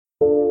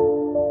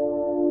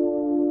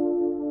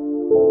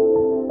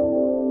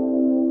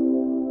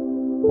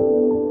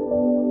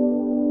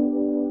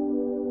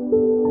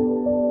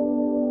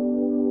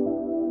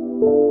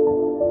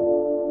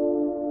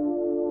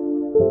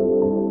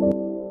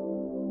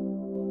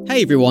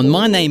Hey everyone,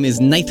 my name is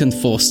Nathan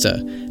Forster,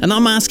 and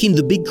I'm asking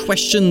the big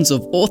questions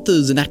of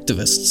authors and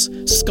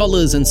activists,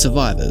 scholars and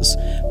survivors,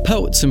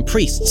 poets and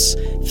priests,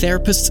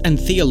 therapists and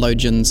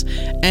theologians,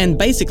 and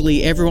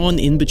basically everyone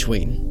in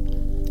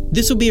between.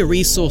 This will be a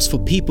resource for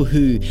people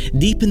who,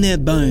 deep in their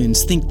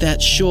bones, think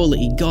that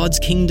surely God's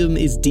kingdom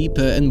is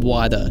deeper and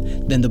wider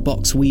than the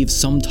box we've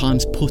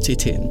sometimes put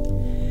it in.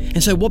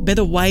 And so what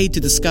better way to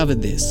discover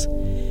this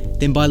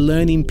than by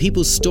learning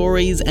people's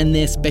stories and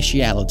their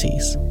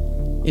specialities,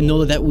 in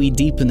order that we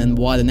deepen and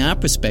widen our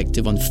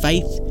perspective on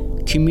faith,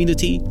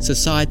 community,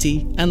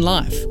 society, and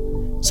life.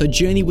 So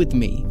journey with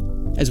me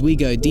as we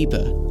go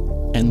deeper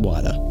and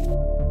wider.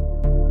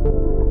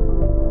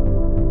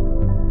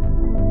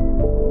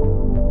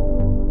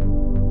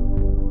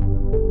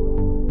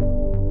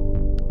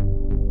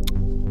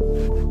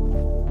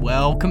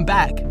 Welcome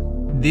back.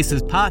 This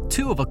is part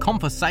 2 of a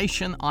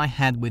conversation I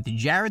had with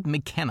Jared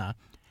McKenna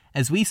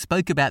as we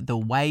spoke about the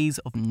ways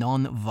of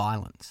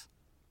non-violence.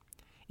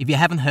 If you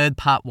haven't heard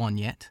part 1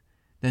 yet,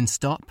 then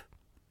stop,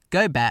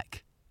 go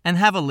back, and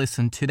have a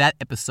listen to that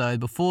episode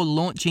before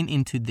launching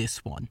into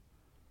this one.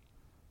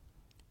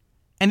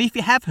 And if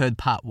you have heard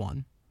part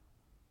 1,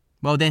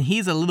 well then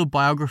here's a little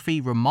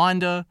biography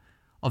reminder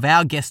of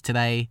our guest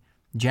today,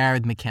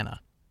 Jared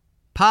McKenna.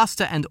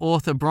 Pastor and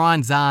author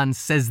Brian Zahnd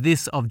says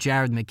this of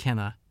Jared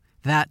McKenna,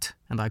 that,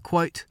 and I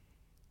quote,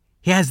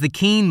 "He has the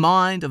keen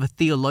mind of a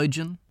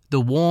theologian, the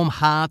warm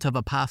heart of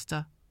a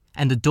pastor,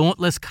 and the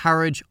dauntless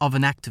courage of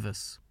an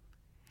activist.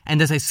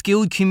 And as a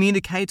skilled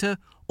communicator,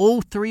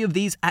 all 3 of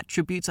these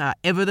attributes are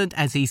evident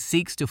as he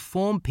seeks to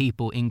form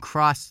people in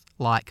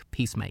Christ-like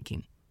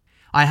peacemaking.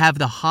 I have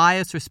the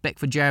highest respect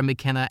for Jared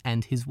McKenna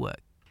and his work."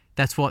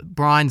 That's what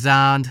Brian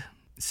Zahnd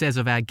says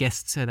of our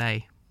guest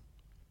today.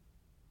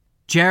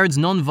 Jared's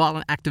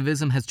non-violent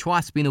activism has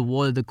twice been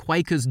awarded the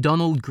Quakers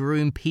Donald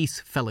Groom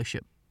Peace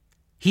Fellowship.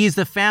 He is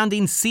the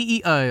founding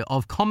CEO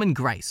of Common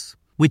Grace,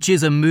 which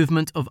is a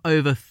movement of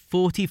over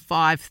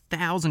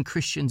 45,000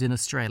 Christians in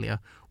Australia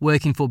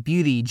working for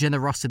beauty,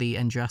 generosity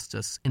and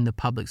justice in the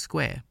public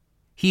square.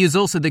 He is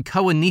also the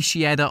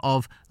co-initiator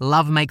of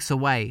Love Makes a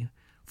Way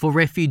for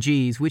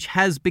refugees, which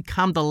has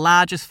become the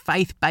largest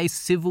faith-based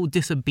civil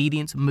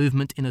disobedience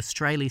movement in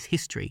Australia's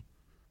history.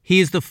 He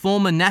is the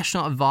former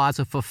National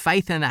Advisor for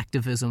Faith and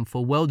Activism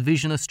for World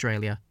Vision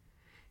Australia,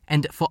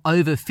 and for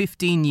over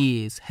 15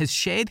 years has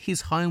shared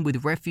his home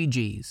with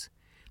refugees,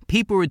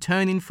 people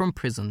returning from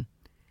prison,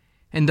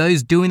 and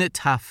those doing it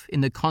tough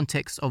in the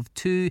context of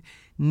 2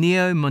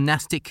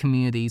 neo-monastic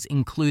communities,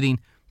 including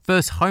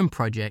First Home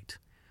Project,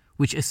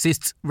 which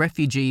assists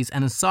refugees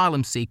and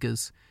asylum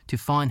seekers to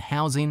find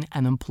housing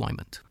and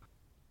employment.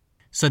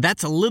 So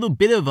that's a little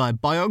bit of a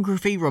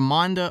biography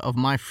reminder of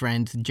my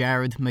friend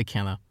Jared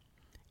McKenna.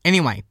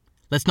 Anyway,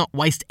 let's not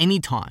waste any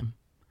time.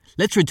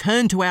 Let's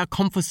return to our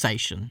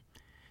conversation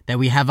that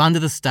we have under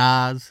the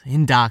stars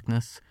in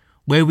darkness,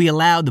 where we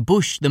allow the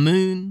bush, the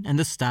moon, and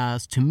the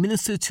stars to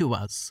minister to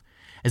us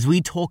as we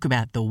talk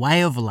about the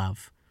way of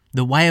love,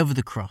 the way of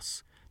the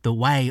cross, the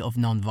way of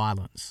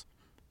non-violence.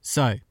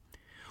 So,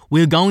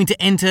 we're going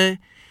to enter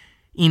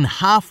in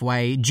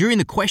halfway during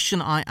the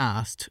question I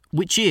asked,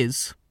 which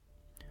is,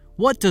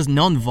 what does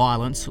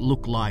non-violence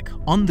look like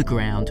on the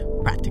ground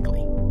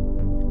practically?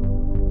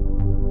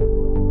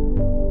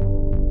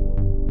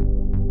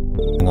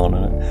 On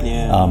it.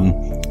 Yeah.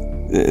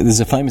 There's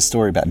a famous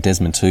story about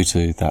Desmond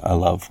Tutu that I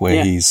love,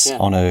 where he's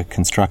on a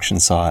construction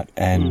site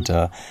and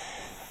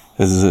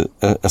there's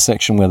a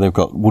section where they've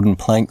got wooden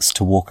planks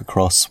to walk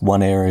across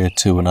one area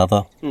to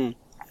another.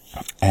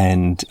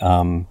 And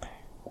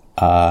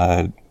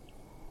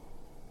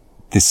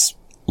this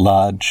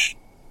large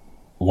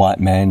white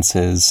man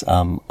says,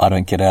 "I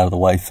don't get out of the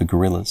way for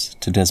gorillas,"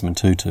 to Desmond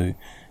Tutu,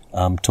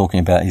 talking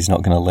about he's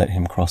not going to let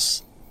him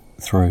cross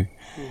through.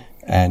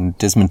 And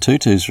Desmond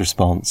Tutu's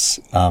response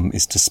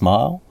is to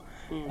smile,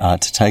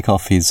 to take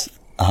off his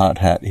hard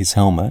hat, his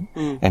helmet,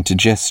 and to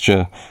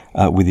gesture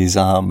with his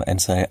arm and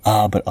say,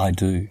 but I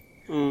do,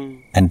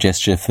 and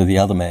gesture for the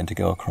other man to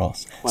go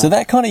across. Wow. So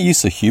that kind of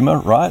use of humour,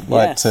 right?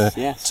 Like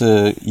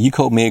to you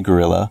called me a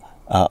gorilla,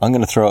 I'm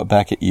going to throw it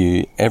back at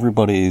you.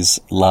 Everybody's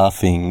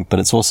laughing, but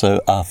it's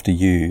also after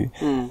you,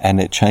 and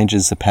it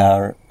changes the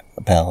power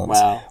balance.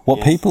 Wow.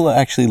 What people are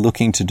actually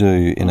looking to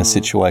do in a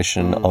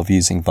situation of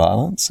using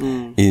violence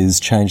is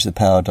change the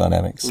power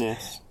dynamics.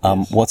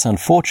 What's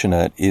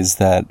unfortunate is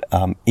that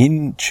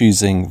in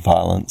choosing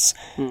violence,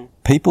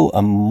 people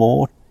are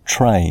more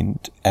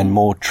trained and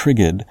more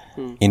triggered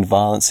in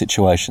violent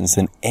situations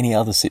than any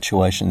other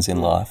situations in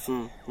life.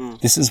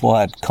 This is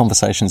why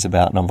conversations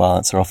about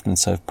nonviolence are often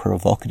so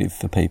provocative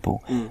for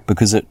people,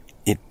 because it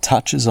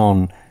touches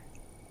on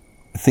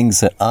things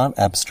that aren't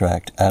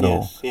abstract at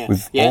all.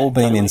 We've all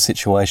been in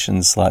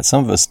situations like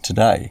some of us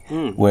today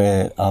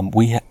where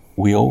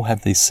we all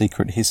have these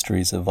secret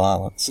histories of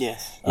violence.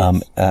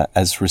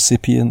 As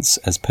recipients,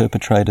 as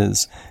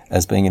perpetrators,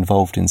 as being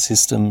involved in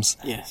systems.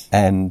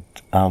 And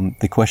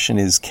the question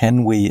is,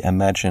 can we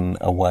imagine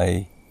a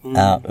way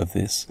out of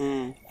this?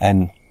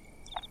 And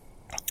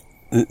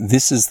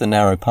this is the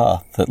narrow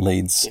path that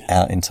leads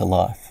out into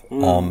life.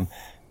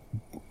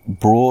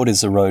 Broad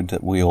is a road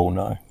that we all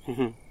know.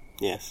 Mm-hmm.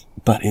 Yes.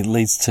 But it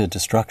leads to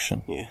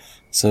destruction.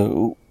 Yes.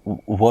 So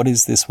what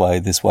is this way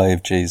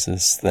of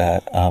Jesus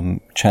that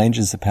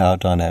changes the power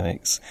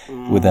dynamics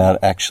without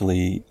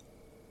actually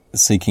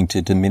seeking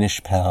to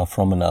diminish power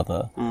from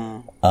another?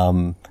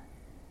 Or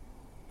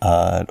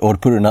to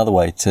put it another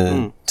way,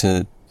 to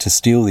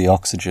steal the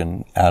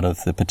oxygen out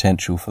of the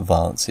potential for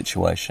violent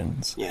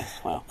situations. Yes,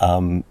 wow.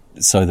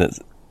 So that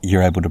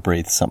you're able to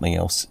breathe something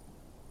else.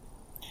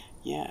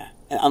 Yeah.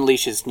 It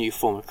unleashes new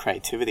form of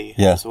creativity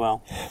as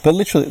well. But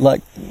literally,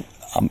 like,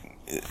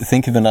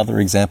 think of another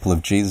example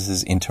of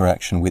Jesus'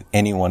 interaction with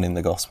anyone in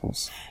the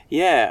Gospels.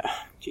 Yeah.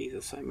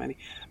 Jesus, so many.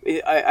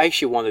 I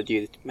actually wanted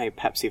you to maybe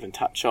perhaps even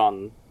touch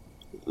on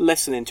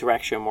less an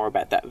interaction, more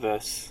about that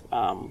verse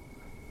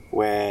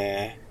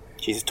where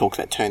Jesus talks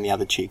about turn the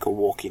other cheek or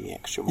walking the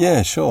extra mile.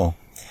 Yeah, sure.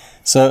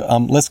 So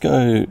let's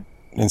go,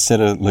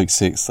 instead of Luke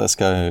 6, let's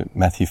go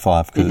Matthew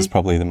 5, because it's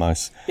probably the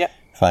most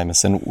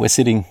famous. And we're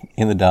sitting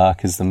in the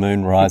dark as the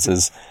moon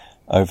rises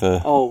over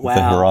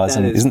the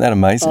horizon. Isn't that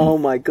amazing? Oh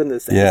my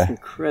goodness, that is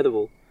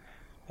incredible.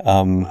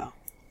 Wow.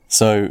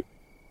 So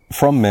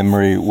from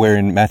memory, we're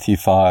in Matthew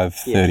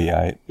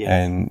 5:38,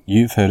 and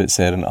you've heard it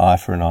said, an eye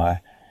for an eye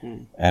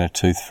and a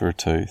tooth for a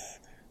tooth.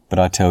 But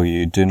I tell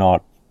you, do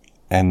not,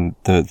 and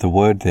the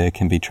word there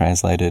can be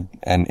translated,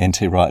 and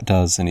N.T. Wright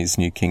does in his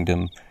New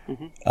Kingdom,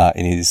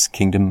 in his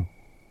Kingdom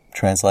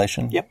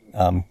translation.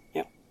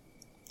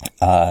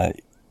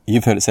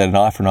 You've heard it said, an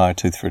eye for an eye, a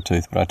tooth for a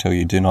tooth, but I tell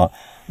you, do not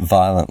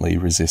violently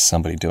resist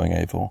somebody doing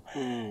evil.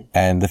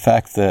 And the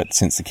fact that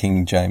since the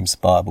King James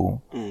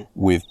Bible,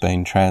 we've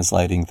been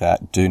translating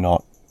that do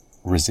not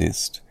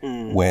resist,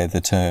 where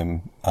the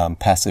term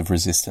passive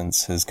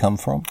resistance has come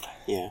from,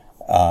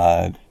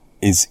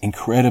 is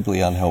incredibly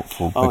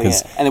unhelpful.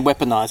 Because and it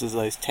weaponizes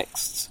those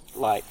texts,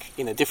 like,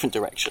 in a different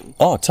direction.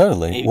 Oh,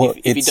 totally.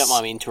 If you don't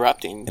mind me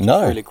interrupting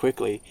really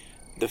quickly,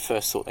 the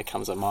first thought that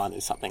comes to mind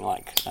is something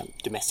like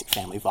domestic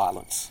family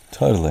violence.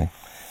 Totally.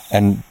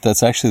 And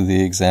that's actually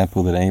the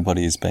example that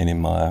anybody who's been in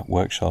my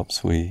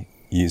workshops we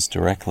use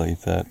directly,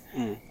 that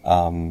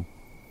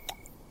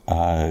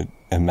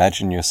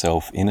imagine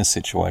yourself in a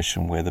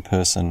situation where the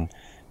person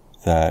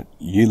that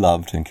you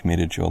loved and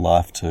committed your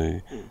life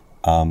to,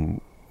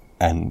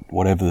 and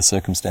whatever the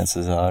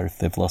circumstances are, if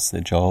they've lost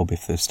their job,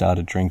 if they've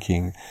started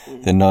drinking,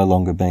 they're no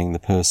longer being the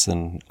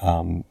person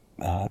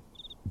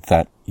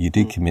that you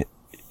did commit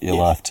your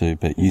life to,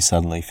 but you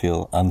suddenly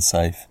feel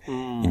unsafe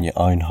in your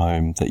own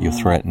home, that you're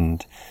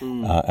threatened,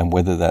 and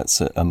whether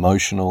that's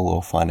emotional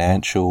or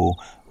financial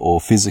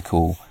or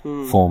physical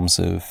forms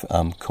of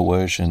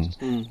coercion.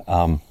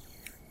 And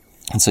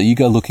so you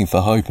go looking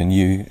for hope, and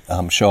you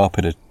show up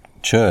at a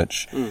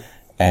church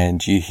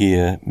and you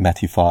hear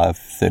Matthew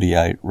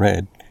 5:38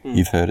 read.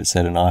 You've heard it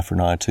said, an eye for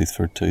an eye, a tooth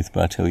for a tooth,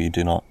 but I tell you,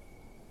 do not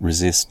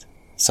resist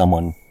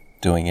someone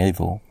doing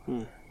evil.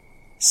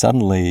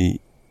 Suddenly,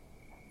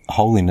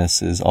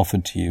 holiness is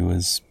offered to you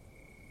as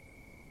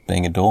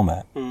being a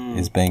doormat,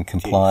 is being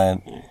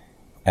compliant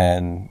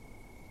and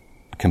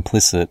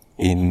complicit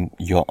in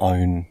your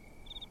own,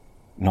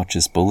 not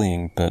just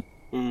bullying, but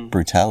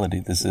brutality.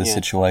 This is a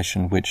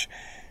situation which,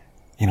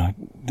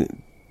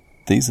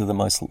 these are the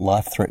most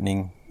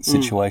life-threatening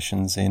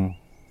situations in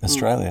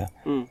Australia.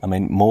 I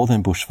mean, more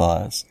than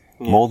bushfires,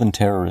 more than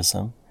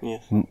terrorism,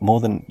 more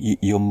than,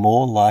 you're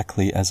more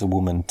likely as a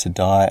woman to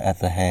die at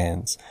the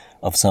hands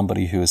of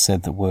somebody who has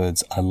said the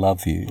words, I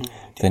love you,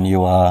 than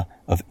you are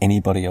of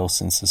anybody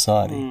else in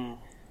society.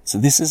 So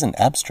this isn't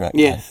abstract.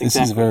 Yes, this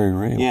is very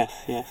real. Yes,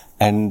 yes.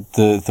 And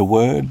the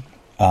word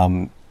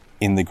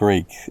in the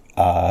Greek,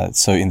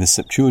 so in the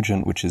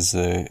Septuagint, which is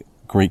a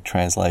Greek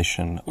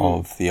translation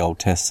of the Old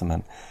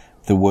Testament,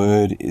 the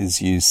word is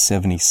used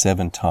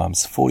 77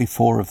 times.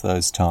 44 of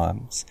those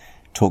times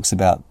talks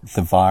about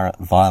the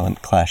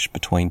violent clash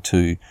between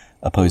two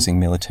opposing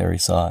military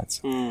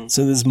sides.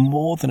 So there's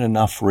more than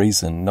enough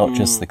reason, not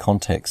just the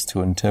context,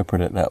 to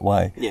interpret it that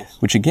way. Yes.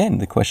 Which again,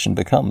 the question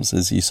becomes,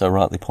 as you so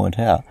rightly point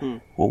out,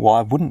 well,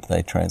 why wouldn't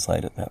they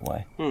translate it that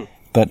way?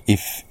 But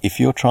if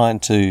you're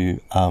trying to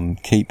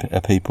keep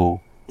a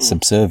people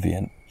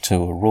subservient to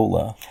a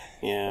ruler,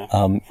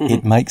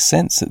 it makes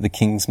sense that the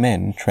king's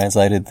men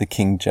translated the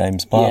King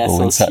James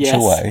Bible in such a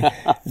way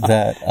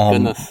that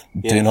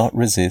do not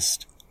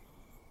resist,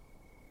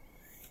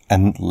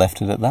 and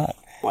left it at that.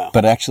 Wow.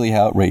 But actually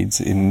how it reads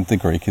in the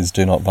Greek is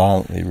do not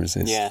violently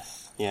resist.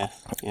 Yes.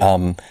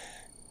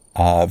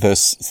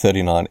 Verse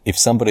 39, if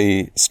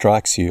somebody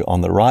strikes you on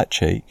the right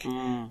cheek,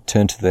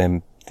 turn to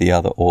them the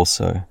other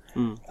also.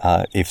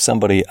 If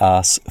somebody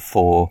asks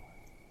for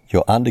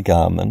your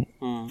undergarment,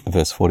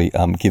 verse 40,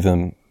 give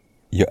them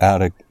your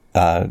outer,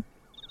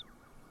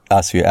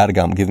 ask for your outer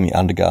garment, give them your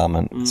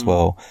undergarment as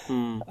well.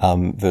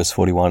 Verse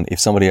 41, if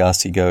somebody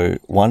asks you go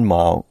 1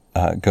 mile,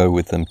 go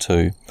with them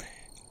 2.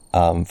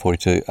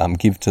 42,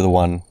 give to the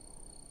one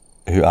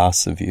who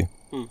asks of you.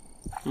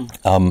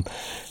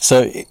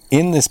 So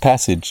in this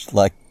passage,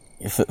 like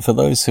for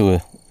those who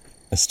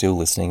are are still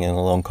listening in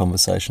a long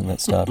conversation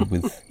that started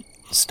with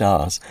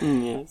stars,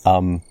 Yes.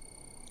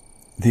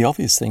 the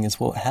obvious thing is,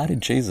 well, how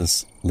did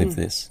Jesus live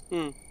this?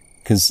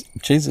 Because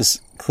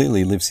Jesus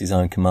clearly lives his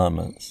own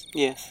commandments.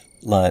 Yes.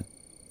 Like,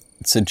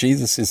 so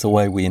Jesus is the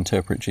way we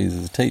interpret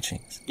Jesus'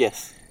 teachings.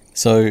 Yes.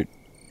 So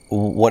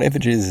whatever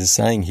Jesus is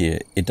saying here,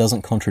 it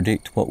doesn't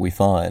contradict what we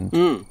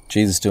find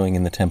Jesus doing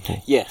in the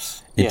temple.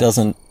 Yes. It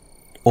doesn't,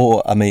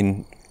 or, I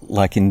mean,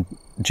 like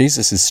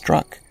Jesus is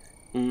struck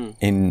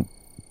in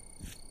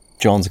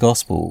John's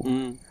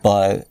Gospel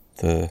by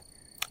the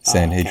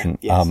Sanhedrin.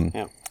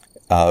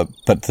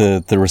 But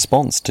the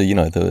response to,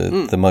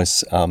 the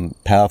most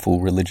powerful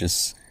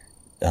religious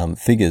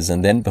figures,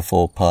 and then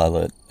before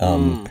Pilate,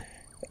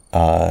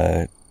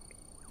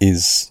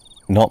 is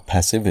not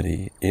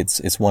passivity.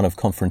 It's one of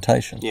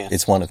confrontation. Yes.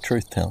 It's one of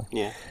truth-telling.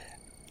 Yeah.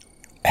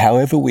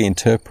 However we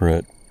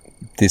interpret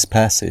this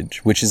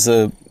passage, which is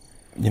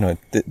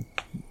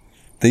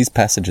these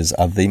passages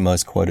are the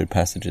most quoted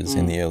passages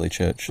in the early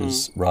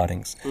church's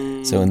writings.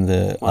 So in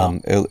the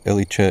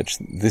early church,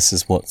 this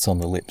is what's on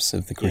the lips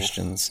of the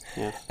Christians.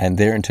 Yes. And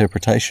their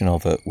interpretation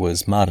of it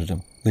was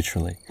martyrdom,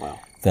 literally. Wow.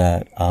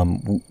 That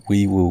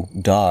we will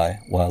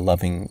die while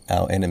loving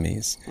our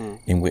enemies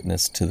in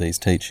witness to these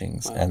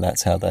teachings. Wow. And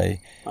that's how they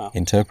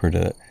interpret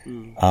it.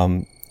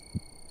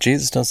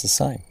 Jesus does the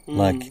same.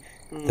 Like,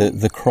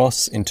 the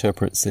cross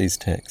interprets these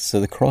texts.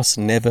 So the cross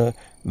never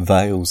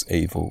veils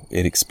evil,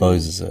 it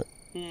exposes it.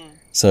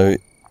 So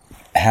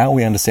how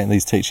we understand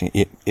these teachings,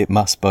 it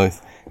must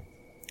both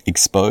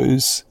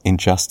expose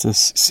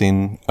injustice,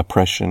 sin,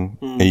 oppression,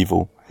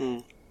 evil,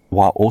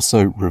 while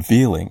also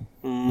revealing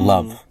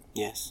love.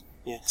 Yes,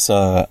 yes.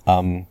 So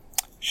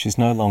she's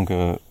no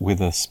longer with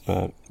us,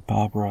 but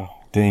Barbara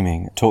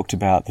Deeming talked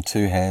about the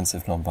two hands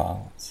of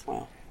nonviolence.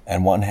 Wow.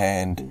 And one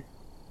hand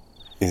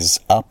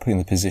is up in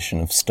the position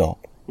of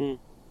stop.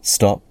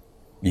 Stop,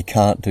 you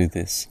can't do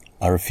this.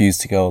 I refuse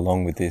to go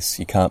along with this.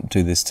 You can't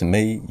do this to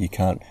me. You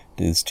can't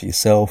do this to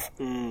yourself.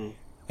 And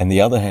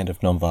the other hand of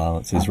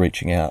nonviolence is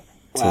reaching out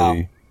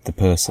to the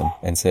person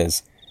and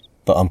says,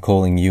 but I'm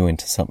calling you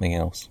into something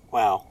else.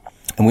 Wow.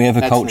 And we have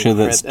a culture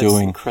that's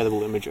doing...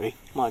 incredible imagery.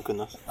 My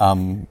goodness.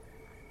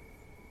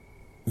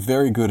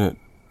 Very good at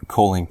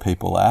calling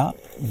people out,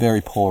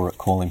 very poor at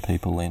calling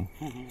people in.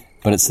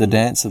 But it's the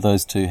dance of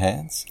those two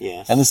hands.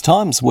 Yes. And there's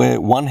times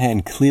where one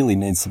hand clearly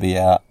needs to be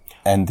out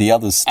and the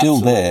other's still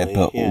there,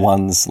 but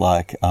one's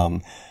like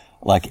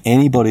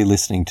anybody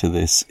listening to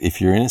this,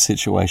 if you're in a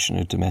situation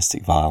of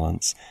domestic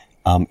violence,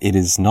 it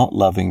is not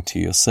loving to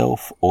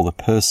yourself or the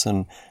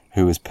person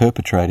who is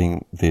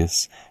perpetrating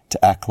this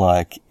to act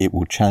like it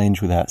will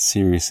change without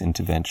serious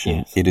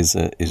intervention. Yes. It is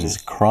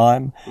a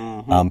crime.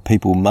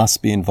 People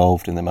must be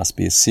involved and there must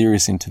be a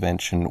serious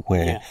intervention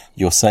where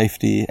your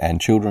safety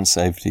and children's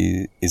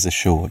safety is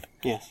assured.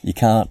 Yes. You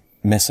can't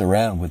mess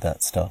around with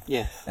that stuff.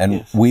 Yes.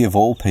 And we of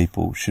all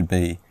people should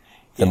be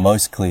the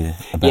most clear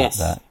about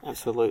that.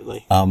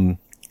 Absolutely. And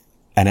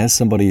as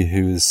somebody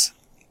who's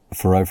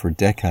for over a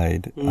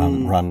decade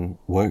run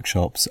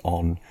workshops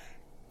on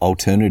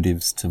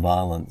alternatives to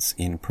violence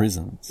in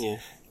prisons,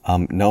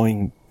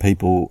 knowing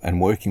people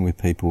and working with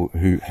people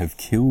who have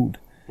killed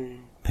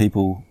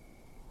people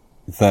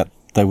that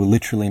they were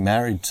literally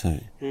married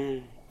to,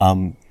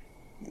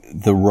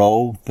 the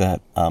role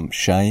that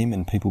shame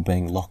and people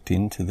being locked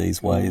into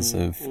these ways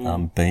of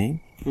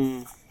being,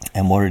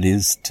 and what it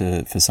is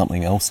for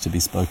something else to be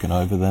spoken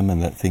over them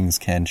and that things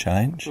can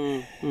change.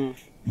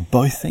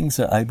 Both things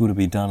are able to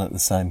be done at the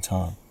same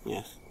time.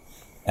 Yes.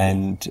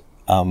 And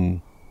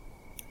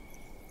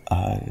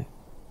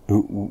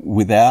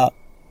without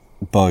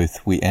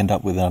both, we end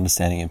up with an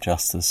understanding of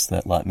justice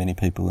that, like many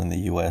people in the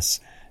US,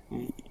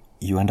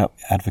 you end up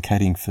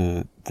advocating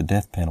for the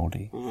death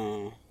penalty.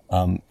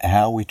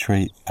 How we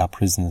treat our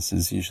prisoners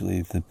is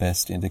usually the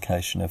best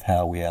indication of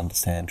how we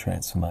understand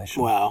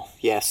transformation. Wow.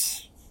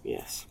 Yes.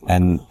 Yes.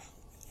 And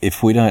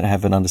if we don't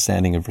have an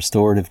understanding of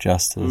restorative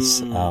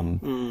justice,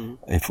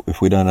 if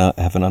we don't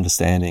have an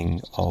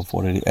understanding of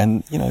what it is,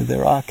 and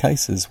there are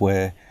cases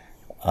where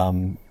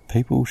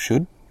people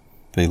should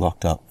be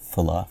locked up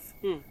for life,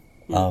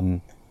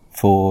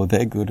 for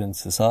their good and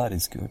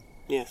society's good.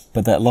 Yes.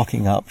 But that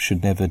locking up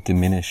should never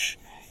diminish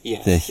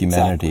their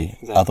humanity.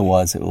 Exactly.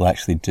 Otherwise, it will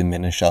actually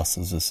diminish us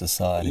as a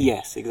society.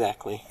 Yes,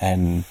 exactly.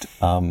 And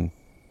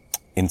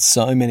in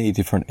so many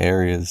different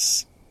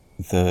areas,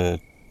 the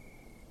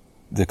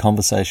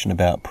conversation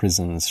about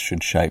prisons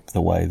should shape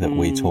the way that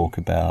we talk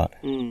about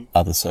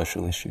other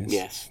social issues.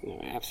 Yes,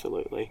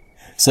 absolutely.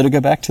 So to go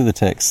back to the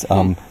text,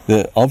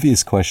 the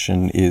obvious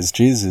question is,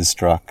 Jesus is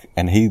struck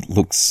and he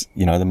looks,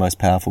 the most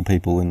powerful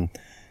people in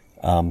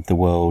the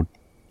world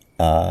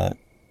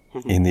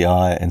in the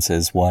eye and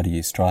says, "Why do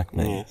you strike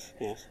me?"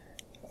 Yes,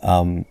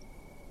 yes.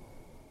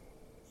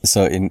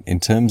 So in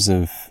terms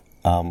of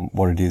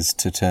what it is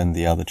to turn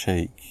the other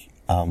cheek,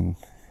 and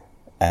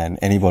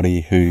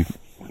anybody who,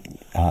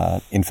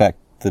 in fact,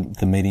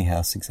 the Meeting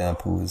House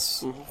example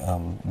is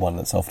one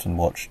that's often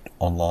watched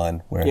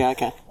online where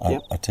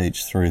I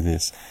teach through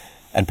this.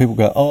 And people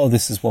go, oh,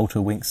 this is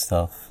Walter Wink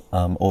stuff,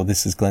 or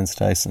this is Glenn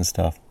Stayson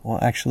stuff. Well,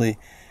 actually,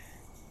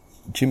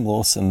 Jim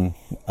Lawson,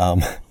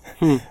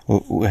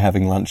 we're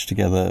having lunch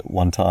together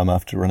one time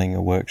after running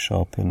a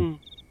workshop, and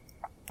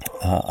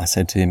I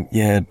said to him,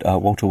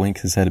 Walter Wink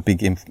has had a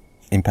big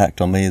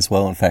impact on me as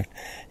well. In fact,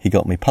 he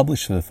got me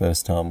published for the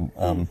first time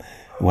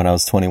when I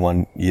was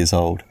 21 years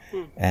old.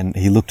 And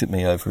he looked at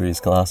me over his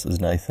glasses,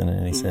 Nathan,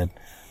 and he said,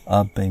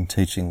 I've been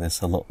teaching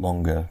this a lot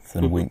longer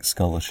than Wink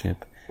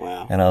Scholarship.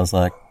 Wow. And I was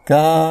like,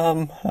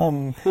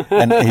 and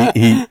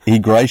he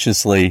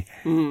graciously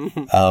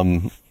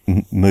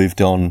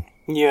moved on.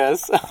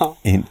 Yes.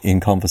 in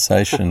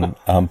conversation.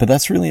 But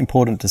that's really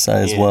important to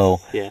say as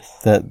well,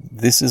 that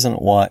this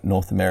isn't white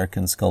North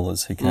American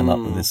scholars who came up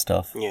with this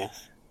stuff.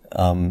 Yes.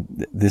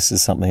 This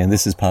is something, and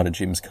this is part of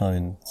James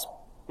Cone's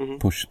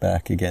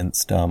pushback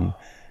against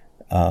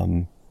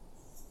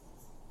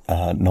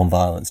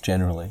nonviolence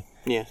generally.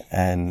 Yes.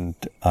 And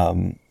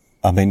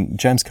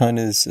James Cone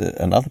is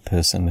another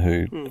person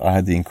who I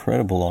had the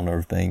incredible honour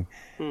of being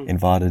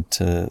invited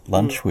to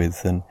lunch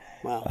with, and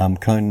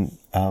Cone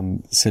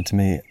said to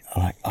me,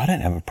 I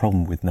don't have a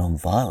problem with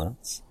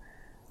non-violence.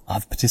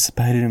 I've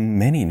participated in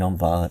many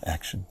non-violent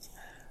actions.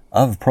 I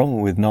have a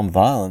problem with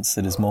non-violence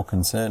that is more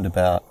concerned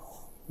about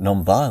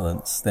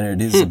non-violence than it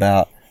is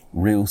about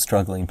real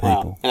struggling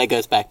people. Wow. And that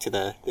goes back to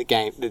the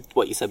game,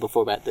 what you said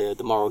before about the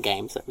moral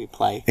games that we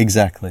play.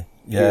 Exactly.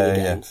 Yeah.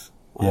 Games.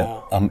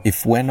 Wow. Yeah.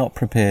 If we're not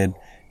prepared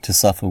to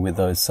suffer with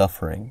those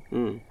suffering,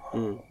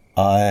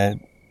 I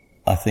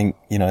think,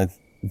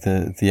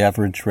 the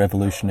average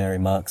revolutionary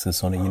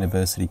Marxist on a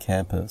university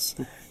campus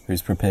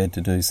who's prepared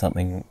to do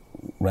something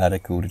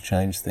radical to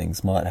change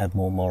things might have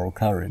more moral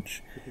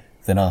courage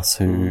than us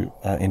who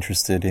are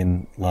interested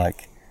in,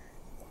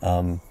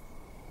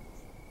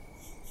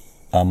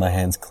 are my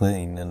hands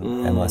clean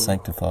and am I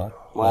sanctified?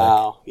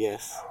 Wow,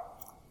 yes.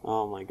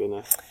 Oh my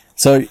goodness.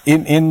 So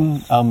in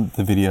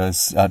the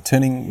videos,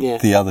 turning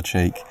the other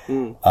cheek,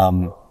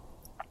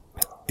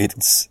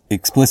 it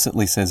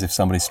explicitly says if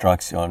somebody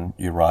strikes you on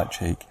your right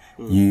cheek,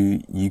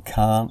 you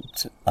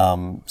can't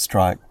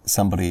strike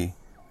somebody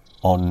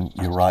on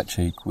your right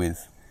cheek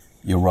with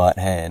your right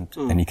hand,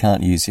 and you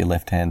can't use your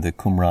left hand. The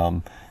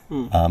Qumran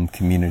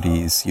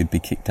communities, you'd be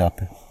kicked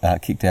out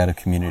of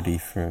community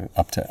for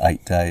up to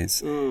 8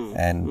 days,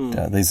 and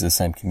these are the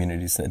same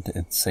communities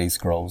that Sea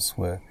Scrolls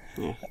were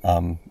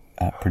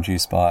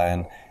produced by,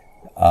 and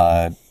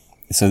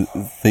so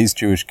these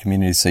Jewish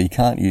communities. So you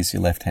can't use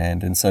your left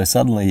hand, and so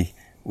suddenly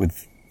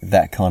with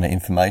that kind of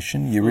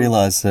information, you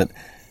realise that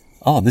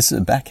this is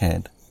a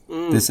backhand.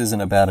 This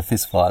isn't about a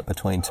fist fight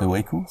between two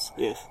equals.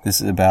 Yes.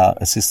 This is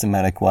about a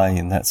systematic way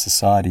in that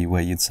society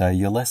where you'd say,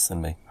 you're less than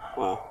me.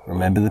 Wow.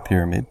 Remember the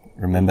pyramid.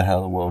 Remember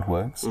how the world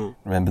works.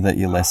 Remember that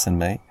you're less than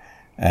me.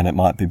 And it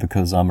might be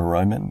because I'm a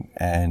Roman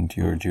and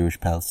you're a Jewish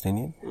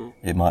Palestinian.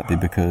 It might be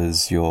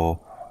because you're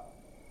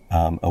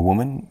a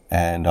woman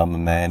and I'm a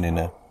man in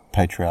a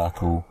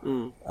patriarchal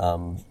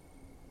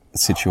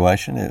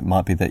situation. It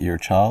might be that you're a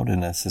child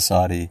in a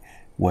society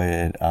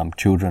where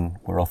children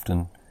were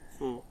often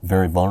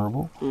very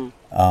vulnerable.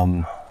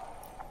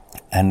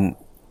 And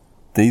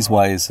these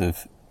ways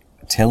of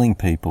telling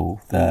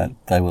people that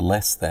they were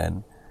less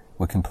than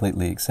were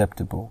completely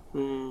acceptable.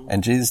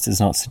 And Jesus does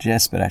not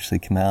suggest, but actually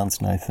commands,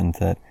 Nathan,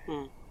 that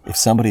if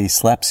somebody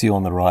slaps you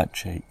on the right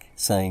cheek,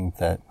 saying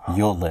that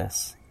you're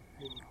less,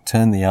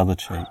 turn the other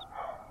cheek.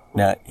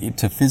 Now,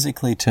 to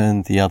physically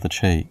turn the other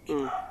cheek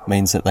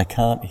means that they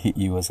can't hit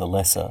you as a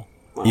lesser.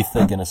 If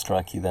they're going to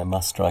strike you, they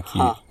must strike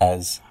you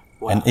as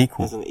an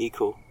equal. As an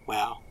equal.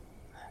 Wow.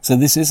 So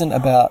this isn't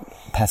about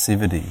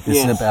passivity.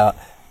 This is about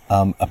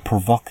a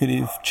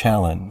provocative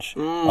challenge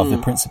of the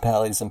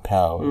principalities and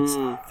powers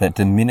that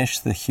diminish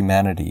the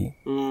humanity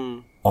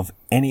of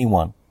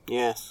anyone.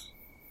 Yes.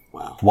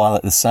 Wow. While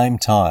at the same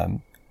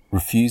time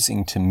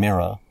refusing to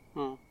mirror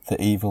the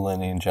evil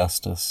and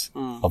injustice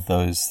of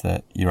those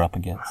that you're up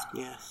against.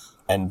 Yes.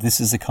 And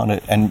this is the kind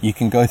of, and you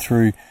can go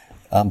through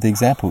the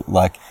example,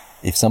 like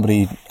if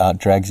somebody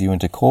drags you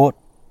into court,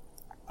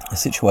 a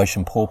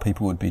situation poor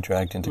people would be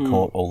dragged into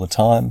court all the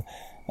time.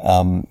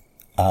 And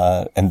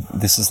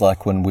this is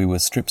like when we were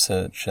strip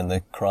search and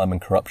the Crime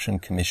and Corruption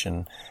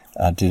Commission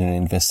did an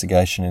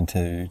investigation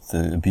into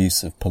the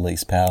abuse of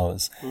police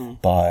powers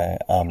by,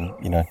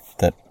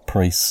 that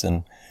priests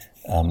and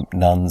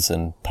nuns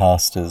and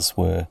pastors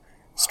were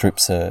strip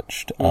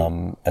searched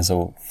as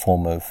a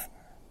form of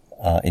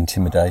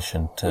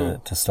intimidation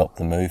to stop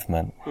the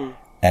movement.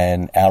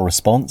 And our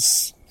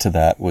response to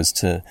that was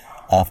to,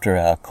 after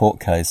our court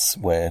case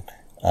where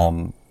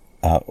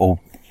all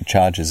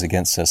charges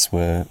against us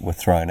were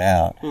thrown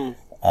out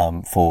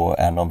for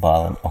our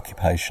non-violent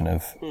occupation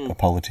of a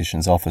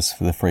politician's office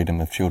for the freedom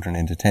of children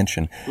in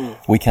detention,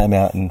 we came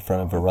out in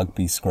front of a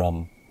rugby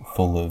scrum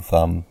full of,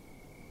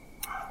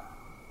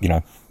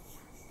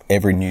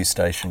 every news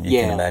station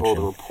you can imagine. All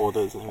the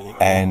reporters and everything.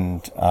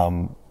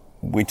 And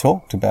we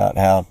talked about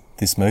how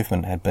this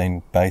movement had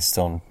been based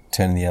on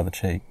turning the other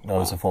cheek,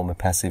 not as a form of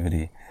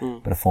passivity,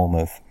 but a form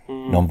of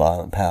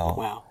non-violent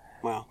power.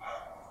 Wow.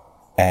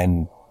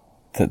 And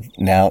that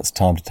now it's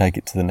time to take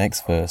it to the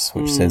next verse,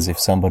 which says, if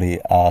somebody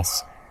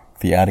asks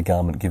for the outer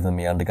garment, give them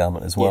the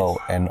undergarment as well.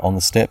 Yes. And on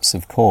the steps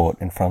of court,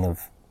 in front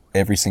of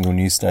every single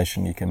news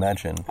station you can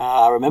imagine,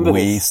 I remember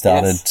we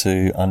started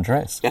to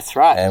undress. That's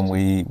right. And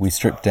we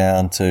stripped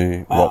down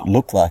to what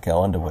looked like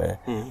our underwear,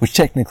 which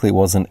technically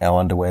wasn't our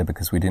underwear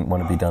because we didn't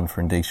want to be done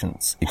for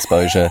indecent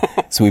exposure.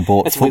 So we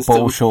bought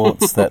football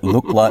shorts that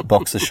looked like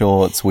boxer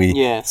shorts. So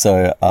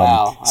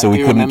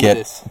we couldn't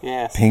get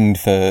pinged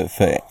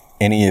for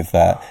any of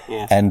that.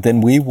 Yes. And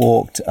then we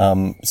walked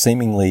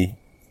seemingly,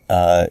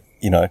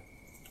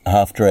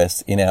 half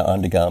dressed in our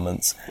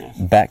undergarments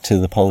back to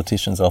the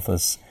politician's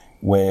office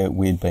where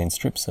we'd been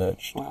strip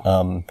searched.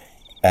 Wow.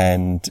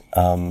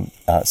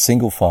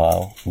 Single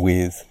file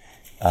with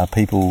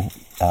people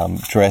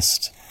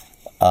dressed,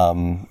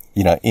 in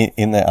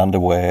their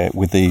underwear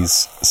with these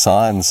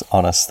signs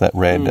on us that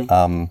read,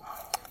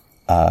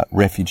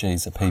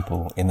 refugees are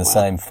people, in the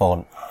same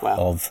font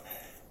of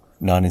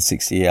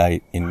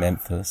 1968 in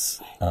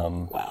Memphis,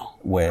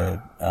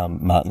 where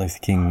Martin Luther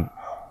King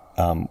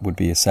would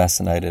be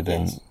assassinated,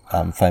 and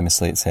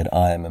famously it said,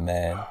 "I am a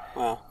man."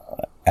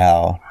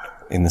 Wow.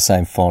 In the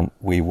same font,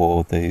 we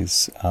wore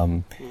these,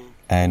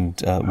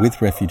 and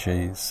with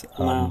refugees,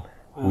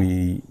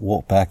 we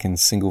walked back in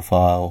single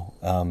file,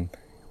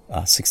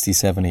 60,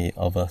 70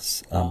 of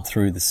us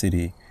through the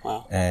city,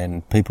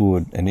 and people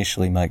would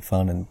initially make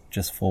fun and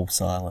just fall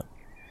silent.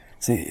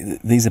 See,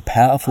 these are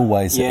powerful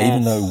ways that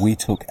even though we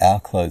took our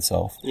clothes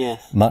off,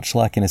 much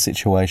like in a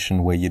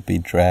situation where you'd be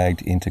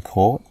dragged into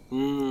court,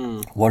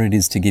 what it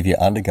is to give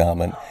your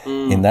undergarment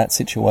in that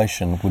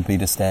situation would be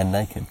to stand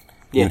naked.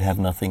 You would have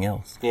nothing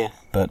else.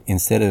 But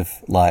instead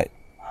of,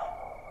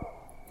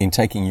 in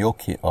taking your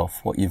kit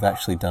off, what you've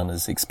actually done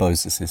is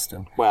expose the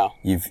system. Wow.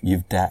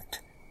 You've dacked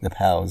the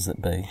powers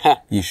that be.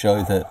 You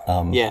show that,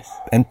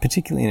 and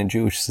particularly in a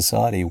Jewish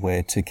society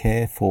where to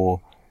care for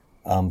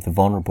the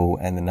vulnerable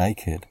and the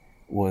naked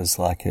was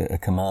like a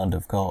command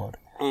of God.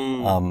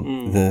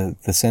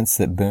 The sense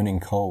that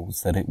burning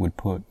coals, that it would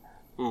put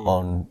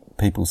on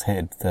people's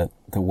head, that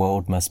the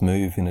world must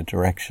move in a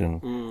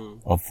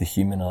direction of the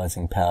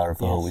humanizing power of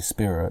the Holy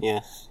Spirit.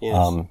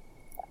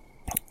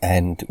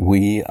 And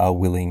we are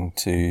willing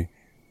to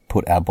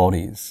put our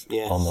bodies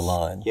on the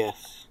line.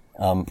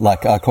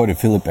 Like I quoted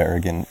Philip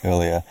Berrigan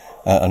earlier.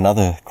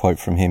 Another quote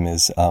from him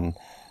is,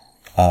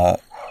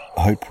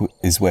 hope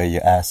is where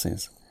your ass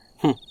is.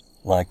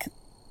 Like,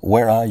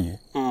 where are you?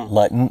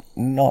 Like,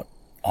 not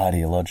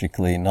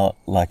ideologically, not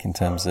like in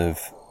terms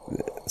of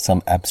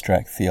some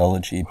abstract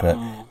theology, but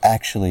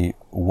actually,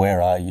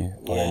 where are you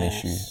on an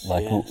issue?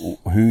 Like, who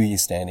are you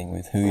standing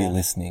with? Who are you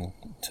listening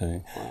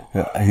to?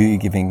 Who are you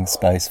giving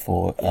space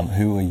for?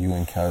 Who are you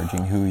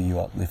encouraging? Who are you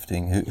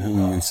uplifting?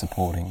 Who are you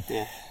supporting?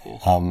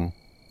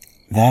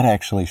 That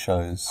actually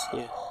shows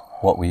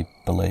what we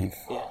believe.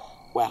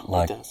 Wow,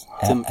 like, it does.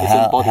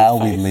 How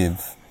we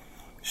live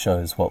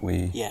shows what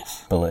we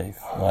believe.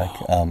 Like,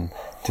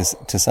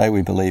 to say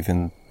we believe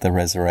in the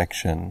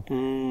resurrection,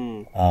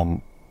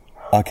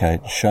 okay,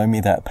 show me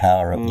that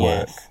power at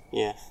work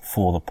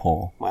for the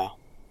poor,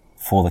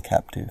 for the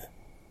captive,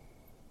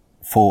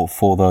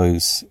 for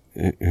those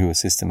who are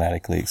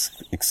systematically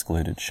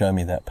excluded. Show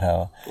me that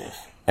power.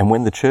 And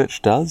when the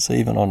church does,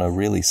 even on a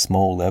really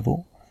small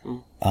level,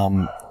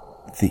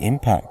 the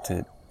impact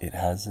it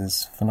has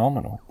is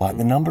phenomenal. Like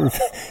the number of...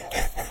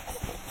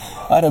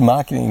 I had a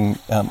marketing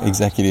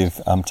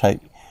executive take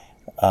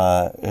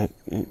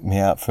me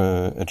out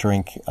for a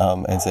drink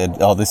and said,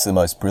 "Oh, this is the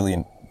most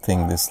brilliant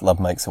thing, this Love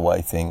Makes a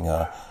Way thing.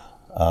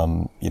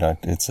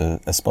 It's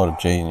a spot of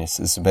genius.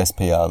 It's the best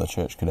PR the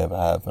church could ever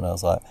have." And I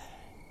was like,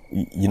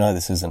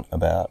 this isn't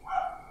about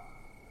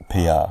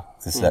PR.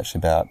 This is actually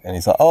about... And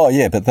he's like, "Oh,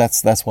 yeah, but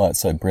that's why it's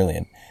so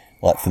brilliant.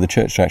 Like, for the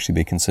church to actually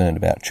be concerned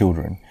about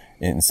children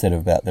instead of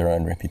about their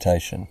own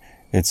reputation.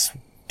 It's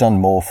done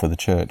more for the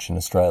church in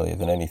Australia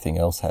than anything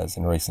else has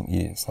in recent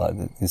years.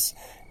 Like this,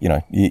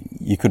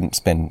 you couldn't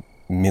spend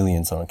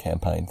millions on a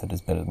campaign that is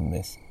better than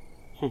this."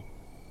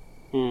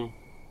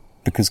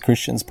 Because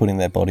Christians putting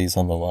their bodies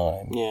on the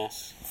line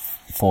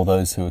for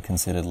those who are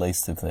considered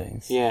least of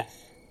these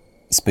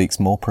speaks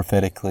more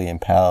prophetically and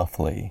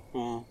powerfully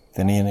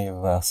than any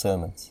of our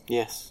sermons.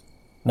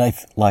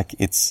 Nath, like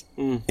it's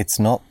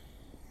not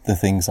the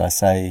things I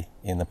say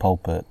in the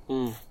pulpit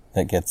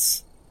that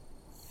gets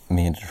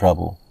me into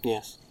trouble.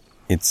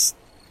 It's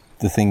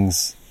the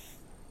things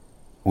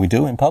we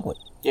do in public.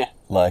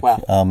 Like,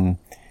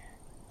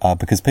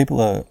 because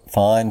people are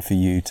fine for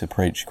you to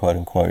preach, quote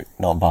unquote,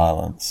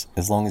 non-violence,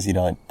 as long as you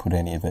don't put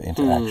any of it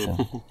into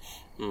action.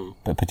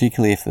 But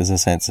particularly if there's a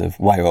sense of,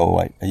 wait,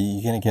 are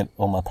you going to get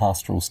all my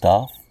pastoral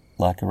staff,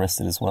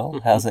 arrested as well?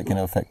 How's that going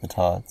to affect the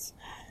tithes?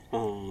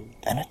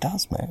 And it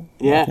does, man.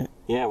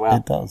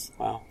 It does.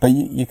 Wow. But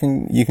you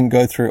can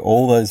go through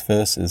all those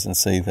verses and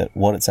see that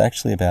what it's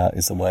actually about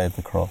is the way of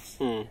the cross.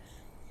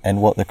 And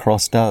what the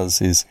cross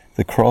does is,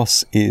 the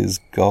cross is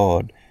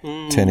God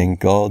turning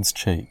God's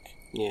cheek.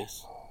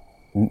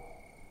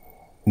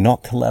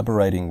 Not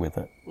collaborating with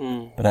it,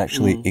 but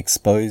actually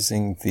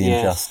exposing the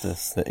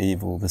injustice, the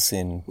evil, the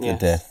sin, the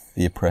death,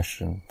 the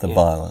oppression, the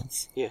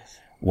violence,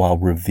 while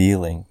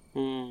revealing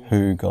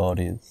who God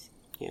is.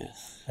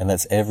 Yes. And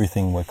that's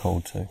everything we're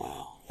called to.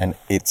 Wow. And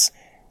it's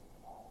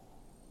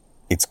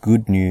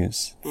good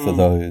news for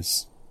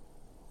those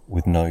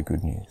with no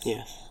good news.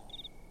 Yes.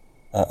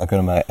 I got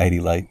a mate,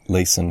 Adi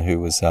Leeson, who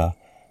was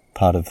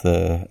part of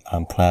the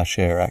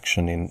ploughshare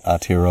action in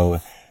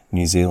Aotearoa,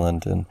 New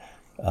Zealand, and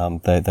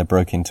they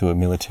broke into a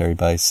military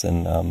base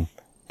and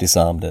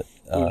disarmed it,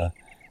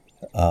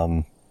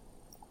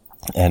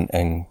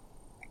 and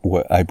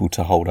were able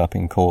to hold up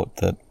in court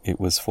that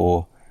it was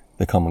for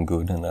the common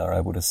good, and they were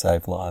able to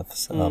save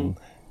lives.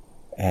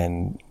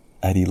 And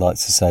Adi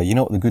likes to say, you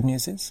know what the good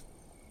news is?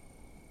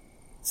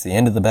 It's the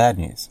end of the bad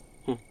news.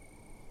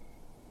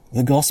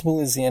 The gospel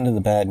is the end of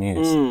the bad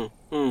news.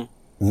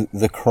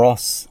 The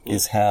cross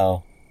is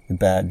how the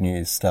bad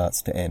news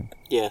starts to end.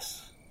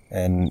 Yes.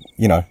 And,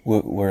 you know,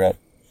 we're at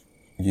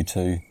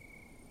U2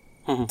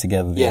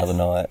 together the other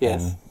night,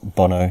 and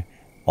Bono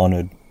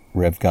honoured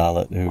Rev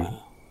Garlett, who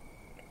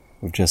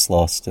we've just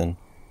lost, and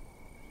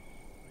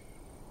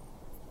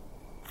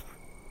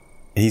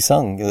he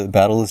sung, the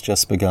battle has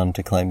just begun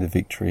to claim the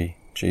victory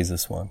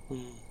Jesus won.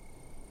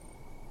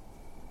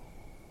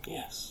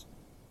 Yes.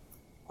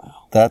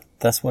 Wow.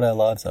 That's what our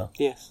lives are.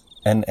 Yes.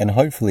 And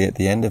hopefully at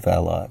the end of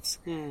our lives,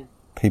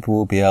 people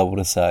will be able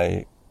to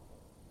say,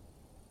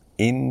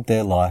 in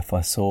their life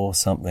I saw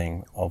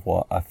something of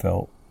what I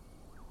felt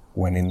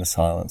when in the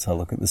silence I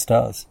look at the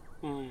stars.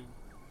 So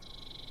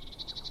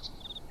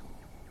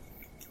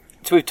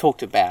we've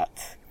talked about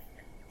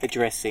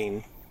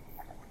addressing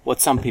what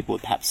some people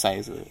would perhaps say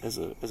as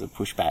a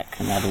pushback,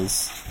 and that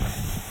is,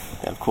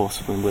 of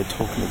course, when we're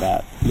talking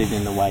about living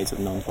in the ways of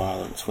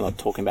non-violence, we're not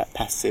talking about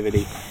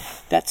passivity.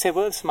 That said,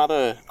 what are some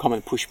other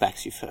common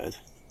pushbacks you've heard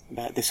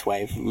about this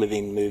way of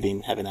living,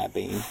 moving, having our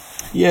being?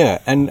 Yeah,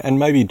 and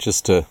maybe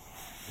just to...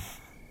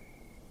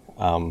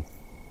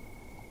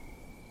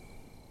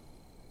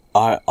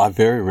 I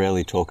very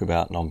rarely talk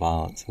about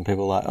non-violence, and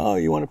people are like, oh,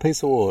 you want a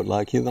peace award,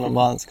 like you're the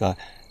non-violence guy.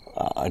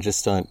 I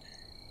just don't...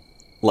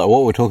 Like,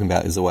 what we're talking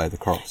about is the way of the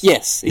cross.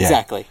 Yes,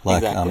 exactly. Yeah.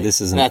 Like, exactly. This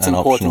isn't that's an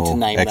important optional to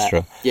name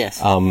extra. That. Yes.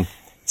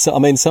 So, I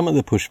mean, some of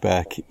the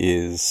pushback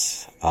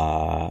is,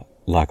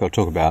 like, I'll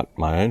talk about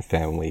my own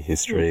family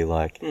history.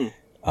 Like,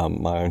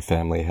 my own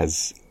family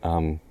has,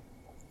 and,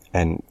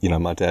 you know,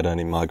 my dad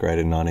only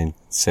migrated in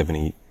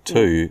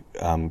 1972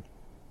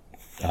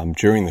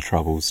 during the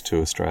Troubles to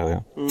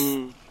Australia.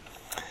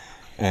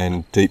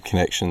 And deep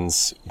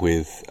connections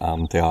with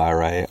the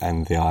IRA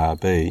and the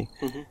IRB.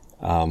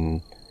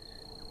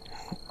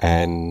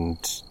 And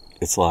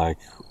it's like,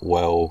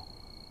 well,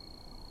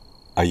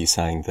 are you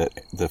saying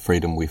that the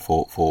freedom we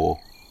fought for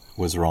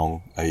was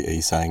wrong? Are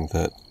you saying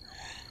that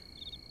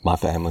my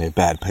family are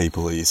bad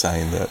people? Are you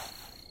saying that...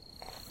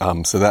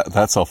 so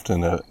that's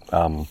often a...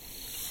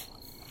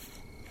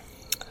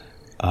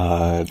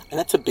 and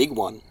that's a big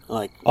one.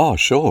 Like, oh,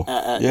 sure.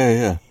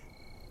 Yeah.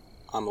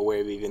 I'm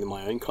aware of, even in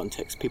my own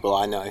context, people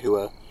I know who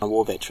are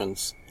war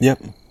veterans.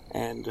 Yep.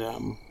 And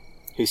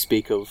who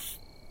speak of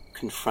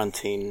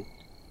confronting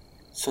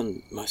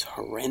some most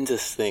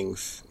horrendous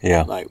things.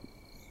 Yeah. Like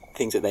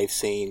things that they've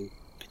seen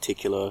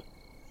particular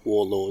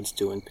warlords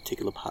do in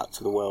particular parts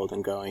of the world,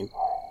 and going,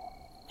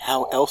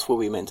 how else were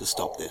we meant to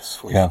stop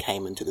this when it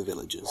came into the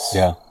villages?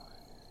 Yeah.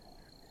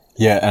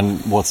 Yeah,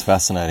 and what's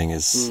fascinating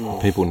is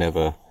people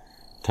never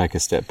take a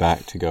step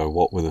back to go,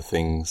 what were the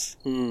things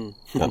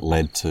that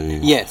led to...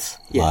 Yes,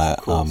 like,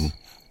 of course.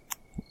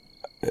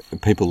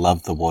 People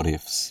love the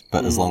what-ifs,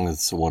 but as long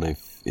as the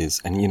what-if is...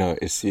 And, you know,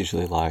 it's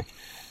usually like,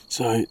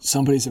 so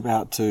somebody's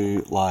about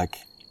to, like...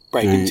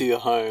 break into your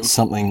home.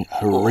 Something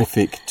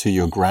horrific to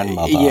your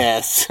grandmother.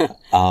 Yes.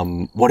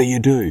 What do you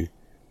do?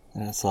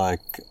 And it's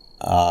like,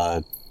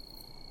 can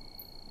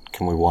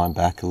we wind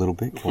back a little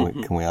bit?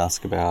 Can we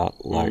ask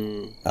about, like...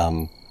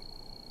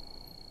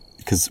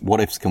 because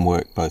what-ifs can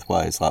work both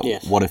ways.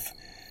 Like, what if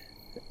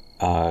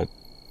the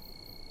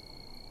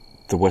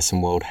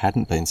Western world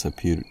hadn't been so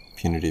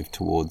punitive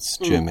towards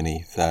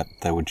Germany that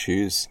they would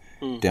choose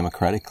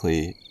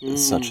democratically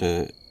such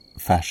a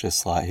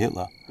fascist like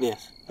Hitler?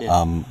 Yes.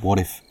 What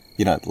if,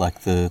 you know,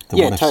 like the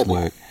what-ifs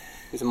totally. work?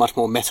 It's a much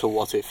more meta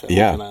what-if that we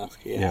can ask.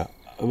 Yeah.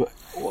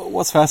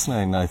 What's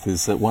fascinating, Nath,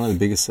 is that one of the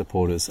biggest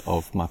supporters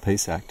of my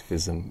peace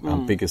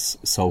activism,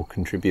 biggest sole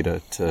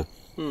contributor to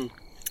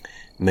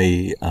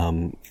me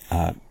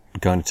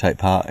going to take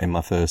part in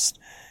my first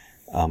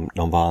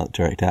non-violent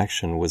direct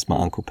action was my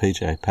uncle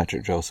PJ,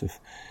 Patrick Joseph.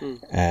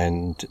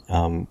 And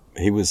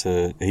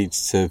he'd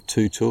served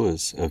 2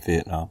 tours of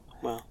Vietnam.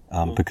 Wow.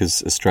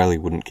 Because Australia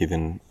wouldn't give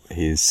him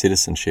his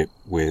citizenship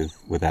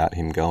without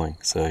him going.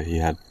 So he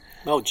had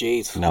no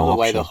option.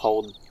 Way to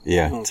hold...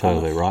 Yeah,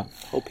 totally right.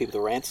 Hold people to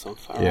ransom,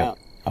 far out.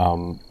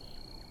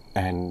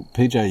 And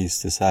PJ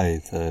used to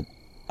say that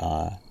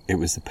it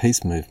was the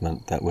peace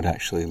movement that would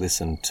actually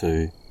listen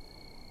to...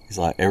 He's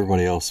like,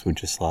 everybody else would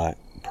just like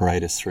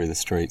parade us through the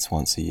streets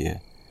once a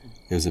year.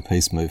 It was a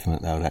peace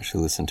movement that would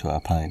actually listen to our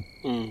pain.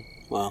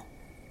 Wow.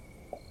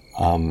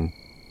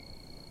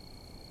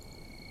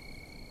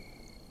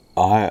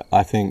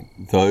 I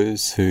think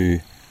those who,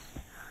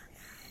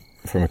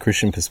 from a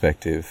Christian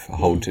perspective,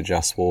 hold to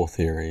just war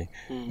theory,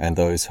 and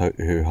those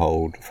who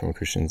hold, from a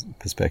Christian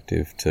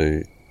perspective,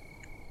 to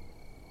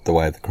the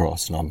way of the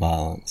cross,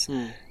 non-violence,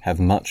 have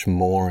much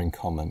more in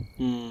common.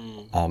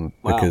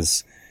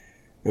 Because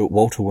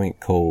Walter Wink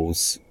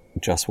calls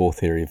just war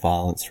theory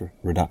violence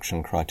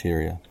reduction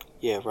criteria.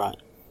 Yeah, right.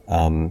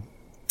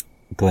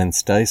 Glenn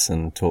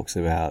Stayson talks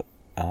about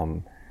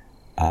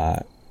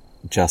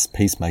just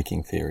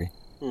peacemaking theory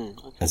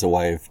as a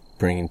way of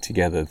bringing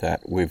together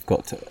that we've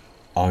got to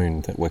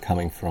own that we're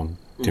coming from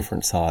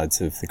different sides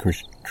of the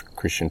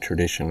Christian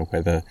tradition,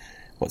 whether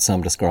what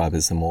some describe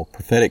as the more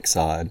prophetic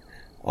side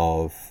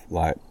of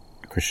like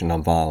Christian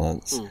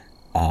nonviolence,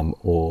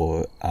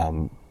 or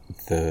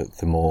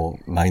the more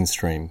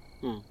mainstream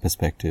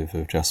perspective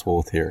of just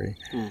war theory.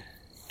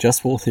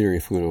 Just war theory,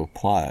 if we were to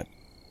apply it,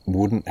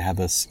 wouldn't have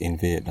us in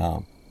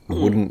Vietnam,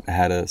 wouldn't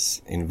have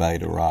us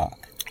invade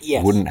Iraq,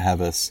 wouldn't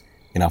have us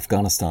in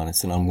Afghanistan.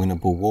 It's an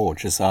unwinnable war.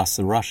 Just ask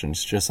the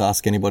Russians, just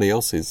ask anybody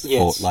else who's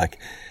fought.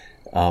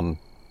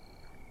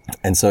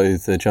 And so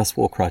the just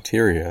war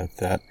criteria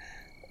that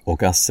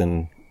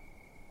Augustine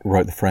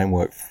wrote the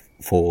framework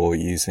for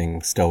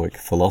using Stoic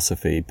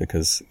philosophy,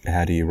 because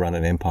how do you run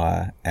an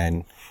empire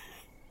and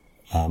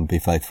be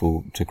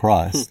faithful to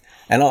Christ?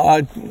 And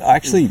I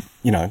actually,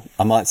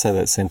 I might say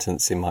that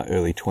sentence in my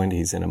early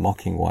 20s in a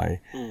mocking way.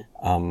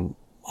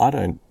 I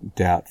don't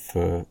doubt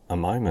for a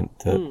moment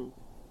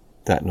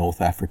that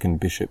North African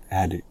bishop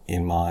had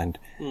in mind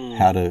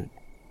how to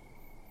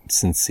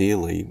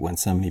sincerely, when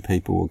so many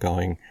people were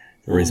going,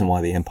 the reason why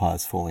the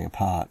empire's falling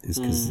apart is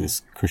because of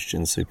this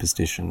Christian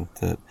superstition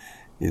that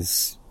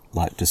is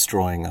like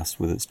destroying us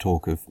with its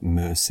talk of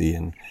mercy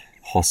and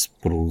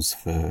hospitals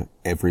for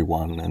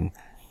everyone and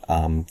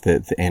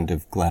the end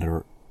of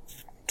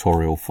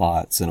gladiatorial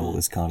fights and all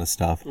this kind of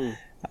stuff.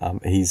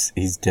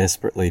 He's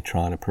desperately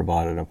trying to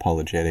provide an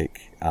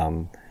apologetic,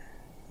 and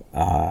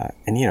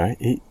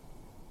he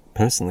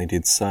personally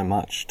did so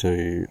much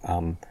to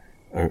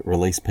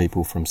release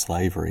people from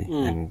slavery.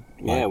 And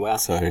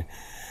so.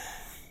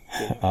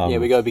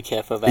 We got to be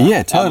careful of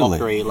our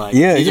mockery. Like,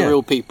 these are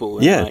real people.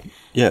 And,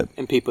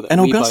 and people that.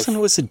 And Augustine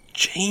was a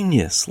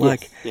genius.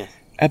 I've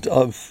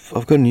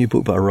got a new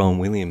book by Rowan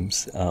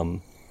Williams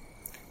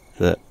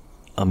that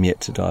I'm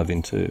yet to dive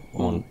into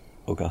on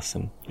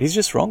Augustine. He's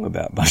just wrong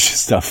about a bunch of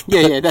stuff.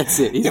 That's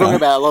it. He's wrong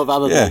about a lot of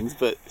other things,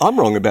 but I'm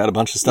wrong about a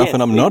bunch of stuff,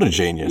 and I'm not a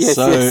genius.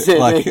 But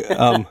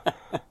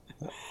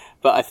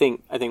I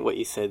think what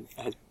you said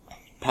has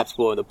perhaps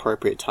more an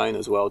appropriate tone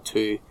as well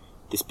to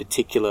this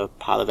particular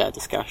part of our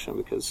discussion,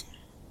 because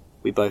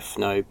we both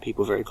know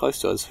people very close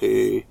to us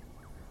who,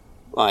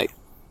 like,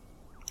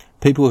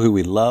 people who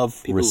we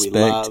love,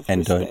 respect,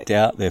 and don't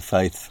doubt their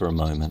faith for a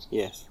moment.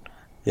 Yes.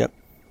 Yep.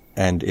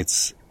 And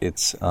it's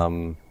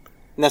and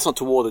that's not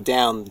to water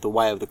down the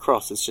way of the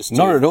cross. It's just to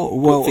not at all.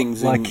 Well,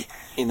 things like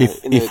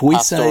if we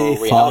say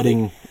reality.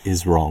 fighting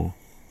is wrong,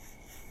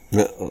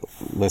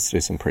 let's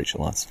do some preacher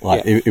lines.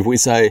 If we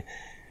say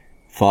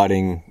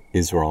fighting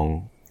is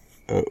wrong,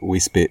 we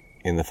spit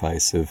in the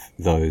face of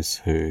those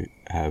who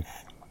have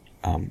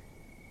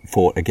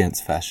fought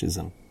against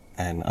fascism.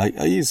 And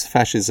I use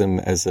fascism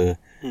as a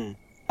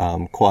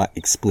quite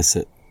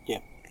explicit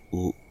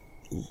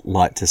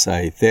light to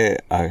say there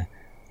are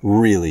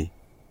really,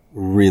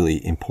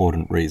 really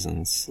important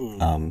reasons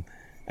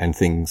and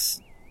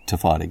things to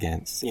fight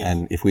against. Yes.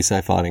 And if we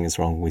say fighting is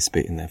wrong, we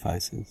spit in their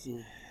faces.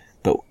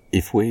 But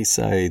if we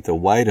say the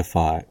way to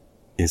fight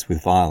is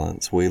with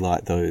violence, we,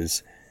 like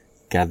those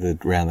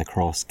gathered round the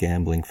cross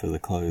gambling for the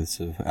clothes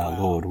of our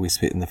Lord, we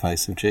spit in the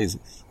face of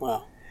Jesus.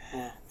 Wow.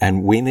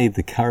 And we need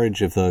the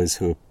courage of those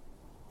who are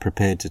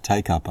prepared to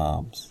take up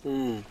arms.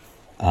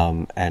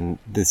 And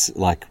this,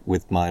 like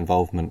with my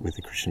involvement with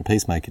the Christian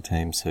Peacemaker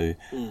teams, who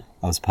I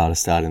was part of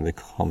starting the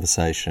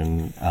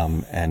conversation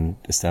and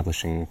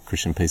establishing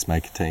Christian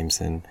Peacemaker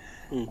teams in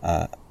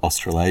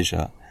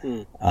Australasia.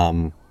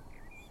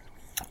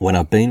 When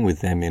I've been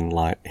with them in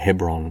like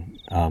Hebron,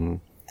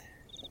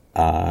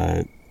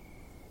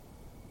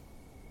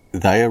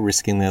 they are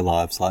risking their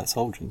lives like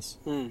soldiers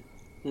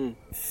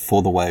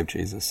for the way of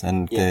Jesus.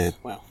 And their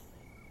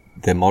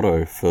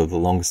motto for the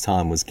longest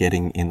time was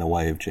getting in the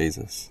way of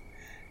Jesus.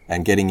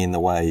 And getting in the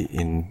way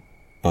in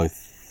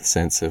both the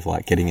sense of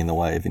like getting in the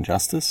way of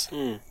injustice,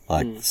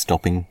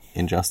 stopping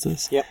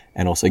injustice,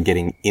 and also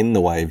getting in the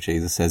way of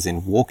Jesus as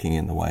in walking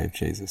in the way of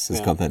Jesus.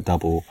 It's got that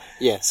double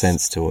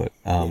sense to it.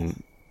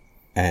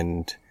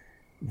 And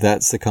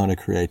that's the kind of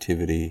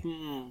creativity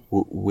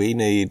we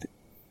need.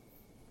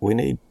 We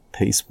need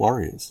peace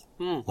warriors.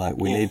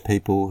 We need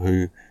people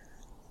who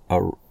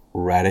are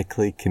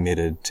radically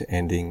committed to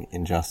ending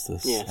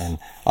injustice. And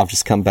I've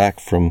just come back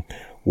from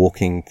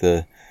walking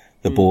the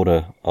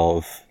border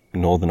of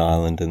Northern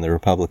Ireland and the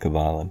Republic of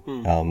Ireland.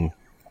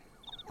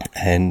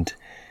 And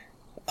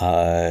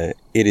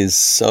it is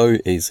so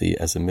easy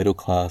as a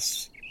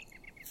middle-class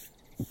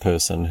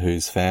person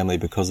whose family,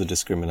 because of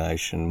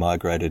discrimination,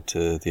 migrated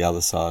to the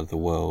other side of the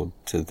world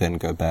to then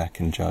go back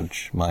and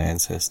judge my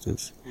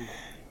ancestors.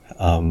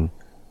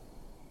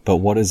 But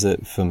what is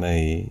it for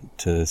me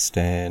to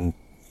stand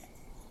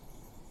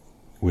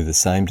with the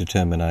same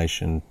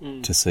determination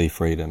to see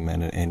freedom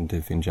and an end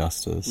of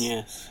injustice?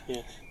 Yes,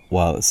 yes.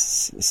 While at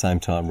the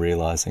same time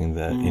realising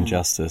that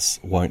injustice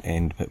won't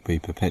end but be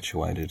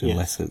perpetuated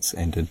unless it's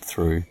ended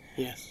through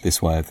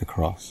this way of the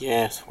cross.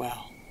 Yes,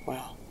 wow.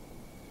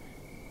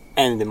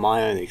 And in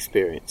my own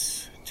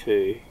experience,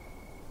 to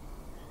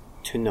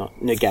not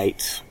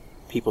negate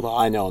people that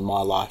I know in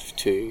my life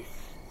to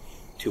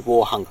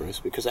war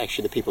hungerers, because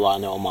actually the people I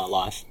know in my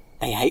life,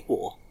 they hate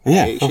war.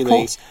 Yeah, of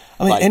course.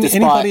 I mean,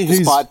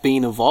 despite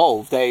being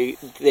involved,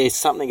 there's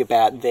something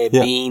about their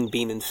being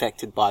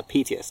infected by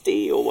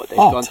PTSD or what they've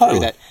gone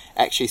through that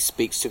actually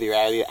speaks to the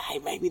reality that, hey,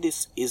 maybe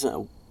this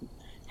isn't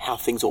how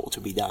things ought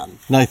to be done.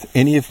 Nath,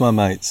 any of my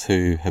mates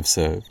who have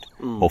served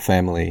or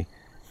family,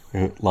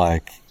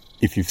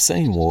 if you've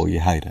seen war, you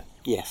hate it.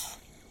 Yes.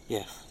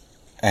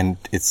 And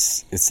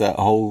it's that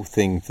whole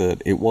thing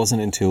that it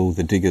wasn't until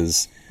the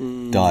diggers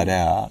died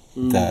out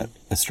that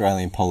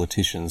Australian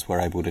politicians were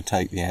able to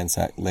take the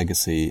Anzac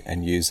legacy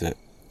and use it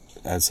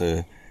as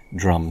a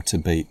drum to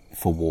beat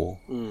for war.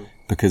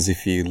 Because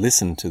if you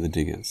listen to the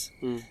diggers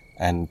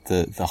and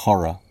the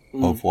horror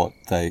of what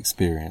they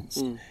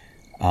experienced,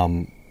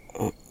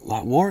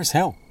 war is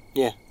hell.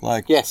 Yeah.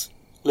 Yes,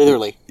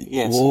 literally.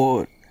 Yes.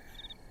 War.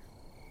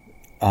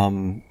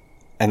 And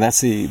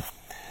that's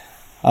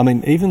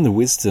even the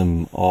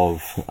wisdom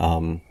of,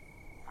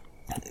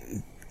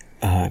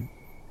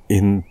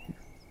 in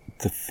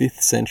the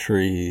 5th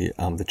century,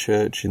 the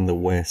church in the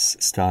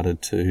West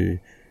started to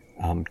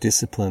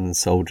discipline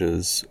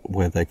soldiers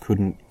where they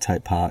couldn't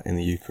take part in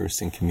the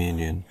Eucharist and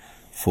Communion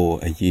for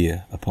a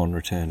year upon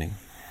returning.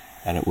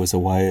 And it was a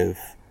way of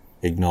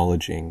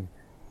acknowledging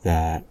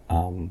that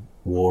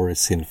war is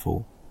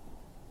sinful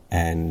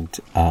and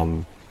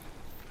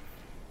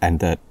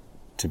that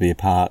to be a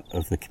part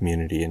of the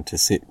community and to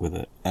sit with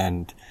it.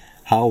 And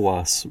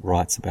Hawass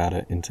writes about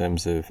it in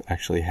terms of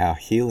actually how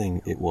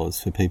healing it was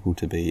for people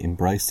to be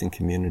embraced in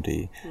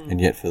community and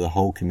yet for the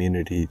whole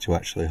community to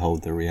actually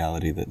hold the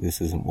reality that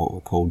this isn't what we're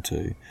called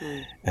to.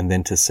 And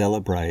then to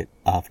celebrate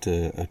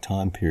after a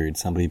time period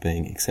somebody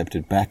being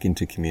accepted back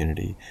into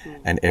community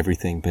and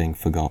everything being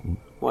forgotten.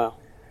 Wow.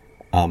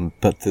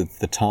 But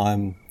the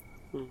time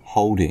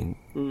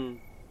holding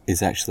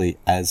is actually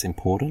as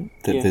important,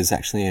 that there's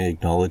actually an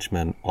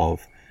acknowledgement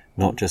of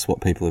not just what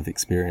people have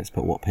experienced,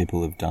 but what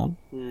people have done.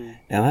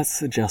 Now, that's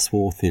the just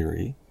war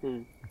theory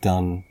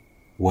done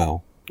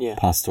well,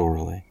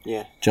 pastorally.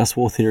 Yeah. Just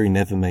war theory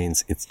never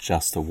means it's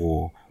just a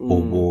war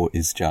or war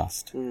is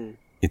just.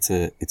 It's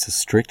a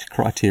strict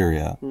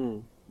criteria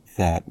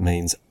that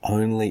means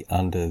only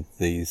under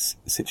these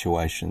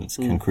situations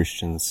can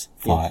Christians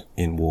fight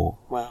in war.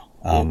 Wow.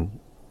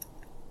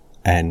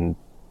 And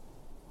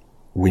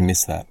we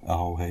miss that a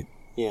whole heap.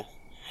 Yeah.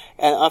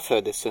 And I've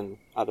heard this in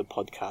other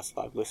podcasts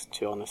that I've listened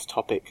to on this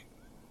topic,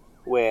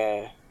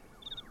 where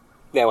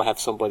they will have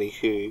somebody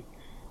who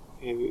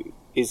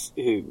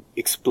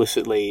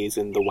explicitly is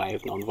in the way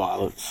of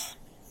non-violence,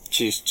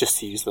 just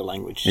to use the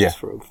language just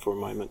for a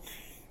moment.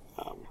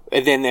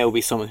 And then there will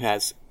be someone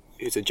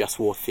who's a just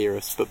war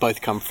theorist, but both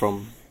come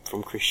from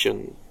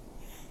Christian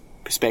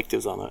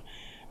perspectives on it.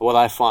 What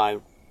I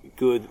find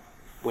good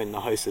when the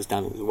host has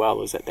done it as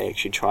well is that they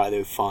actually try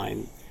to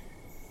find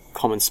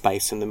common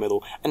space in the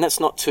middle, and that's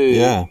not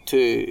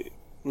to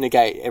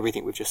negate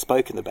everything we've just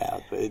spoken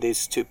about, but it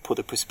is to put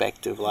a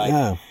perspective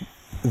no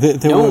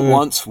one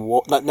wants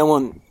war, no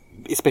one,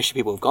 especially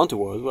people who've gone to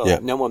war as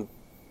well, no one,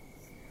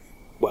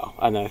 well,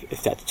 I don't know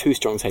if that's too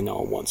strong to say no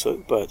one wants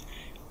it, but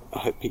I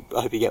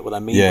hope you get what I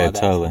mean by that. Yeah,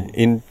 totally.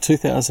 In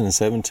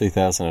 2007,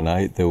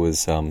 2008 there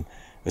was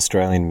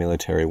Australian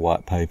military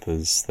white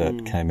papers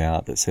that came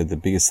out that said the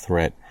biggest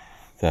threat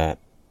that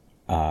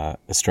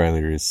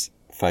Australia is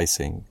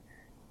facing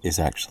is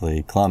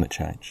actually climate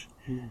change.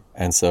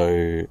 And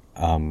so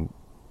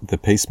the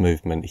peace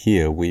movement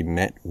here, we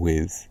met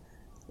with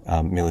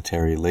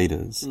military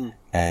leaders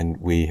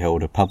and we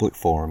held a public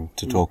forum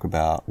to talk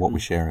about what we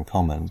share in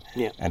common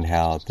and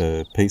how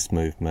the peace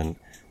movement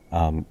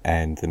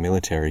and the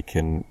military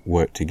can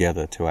work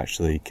together to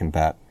actually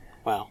combat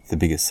the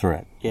biggest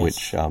threat,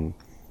 which, so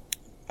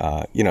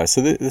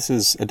this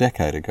is a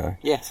decade ago.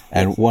 Yes.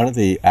 And one of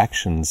the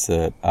actions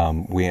that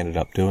we ended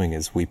up doing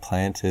is we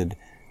planted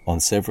on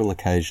several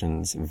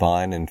occasions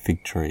vine and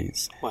fig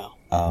trees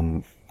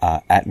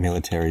at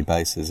military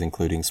bases,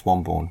 including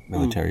Swanbourne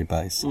military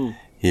base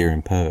here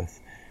in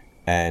Perth.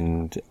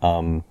 And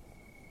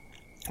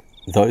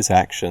those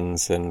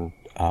actions and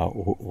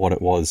what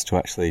it was to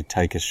actually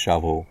take a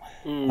shovel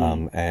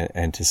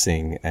and to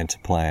sing and to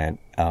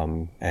plant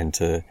and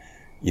to,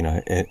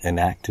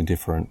 enact a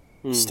different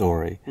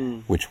story,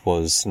 which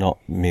was not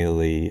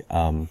merely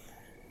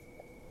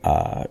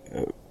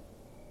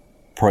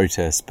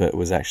protest, but it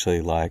was actually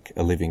like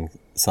a living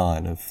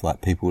sign of like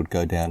people would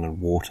go down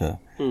and water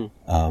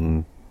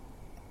the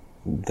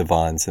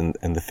vines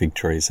and the fig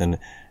trees. And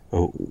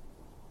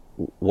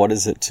what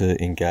is it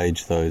to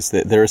engage those?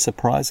 There are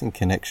surprising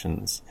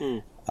connections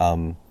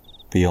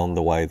beyond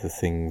the way the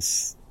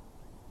things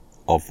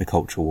of the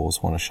culture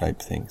wars want to shape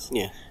things.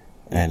 Yeah.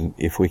 And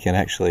if we can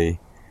actually,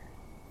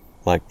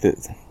 like,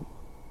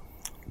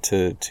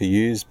 to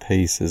use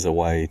peace as a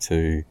way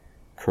to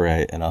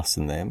create an us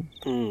and them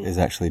is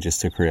actually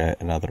just to create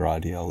another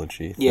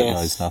ideology that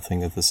knows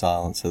nothing of the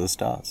silence of the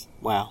stars.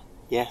 Wow.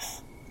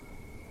 Yes.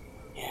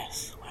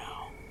 Yes.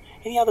 Wow.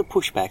 Any other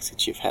pushbacks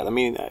that you've had? I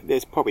mean,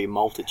 there's probably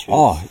multitudes.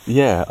 Oh,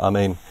 yeah. I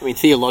mean,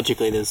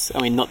 theologically,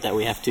 not that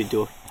we have to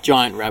do a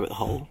giant rabbit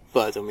hole,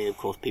 but I mean, of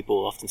course,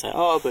 people often say,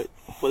 "Oh, but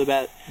what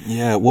about?"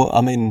 Yeah. Well,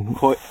 I mean,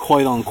 quote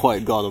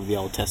unquote God of the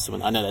Old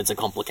Testament. I know that's a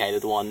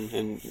complicated one,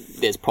 and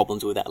there's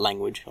problems with that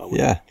language.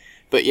 Yeah.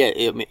 But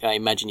yeah, I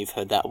imagine you've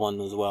heard that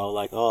one as well.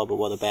 Like, oh, but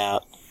what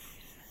about?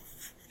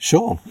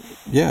 Sure.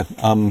 Yeah.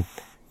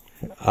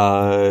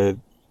 I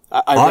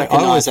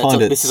recognise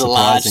that this is a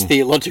large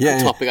theological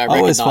topic. I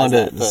always find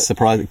it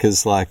surprising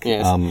because, like,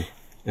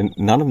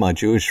 none of my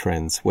Jewish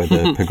friends,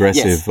 whether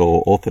progressive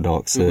or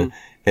orthodox, are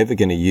ever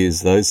going to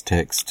use those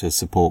texts to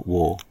support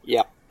war.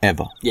 Yeah.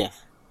 Ever.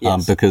 Yes.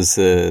 Because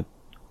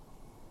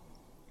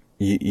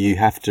you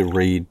have to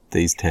read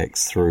these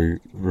texts through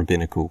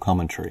rabbinical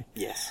commentary.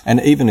 Yes. And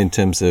even in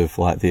terms of,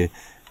 like, the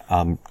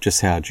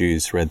just how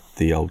Jews read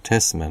the Old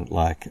Testament,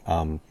 like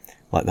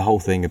the whole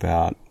thing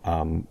about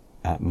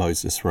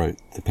Moses wrote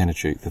the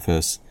Pentateuch, the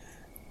first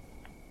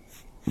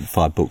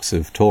 5 books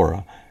of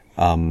Torah.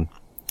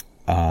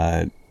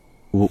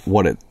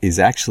 What it is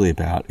actually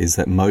about is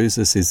that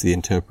Moses is the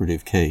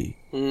interpretive key,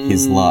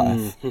 his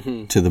life,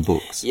 to the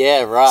books.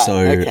 Yeah, right. So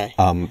okay.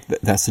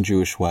 That's a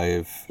Jewish way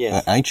of,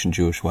 ancient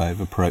Jewish way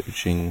of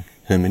approaching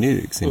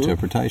hermeneutics,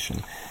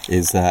 interpretation,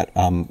 is that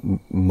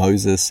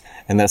Moses,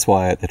 and that's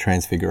why at the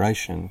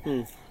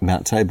Transfiguration,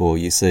 Mount Tabor,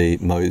 you see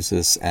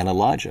Moses and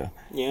Elijah.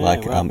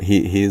 Yeah,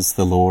 here's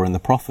the law and the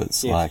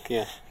prophets,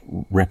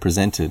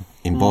 represented,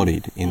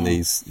 embodied in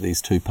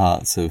these two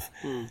parts of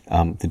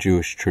the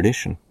Jewish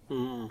tradition.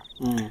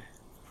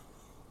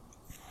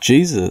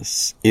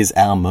 Jesus is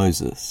our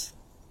Moses.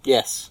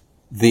 Yes.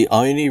 The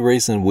only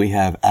reason we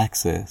have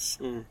access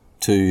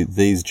to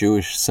these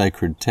Jewish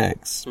sacred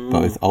texts,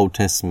 both Old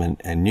Testament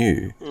and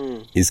New,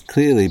 is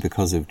clearly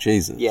because of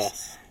Jesus.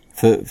 Yes.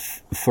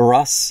 For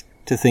us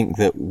to think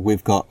that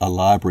we've got a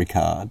library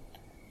card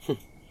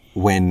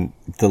when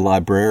the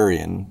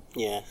librarian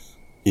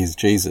is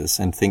Jesus,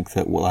 and think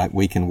that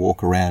we can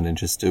walk around and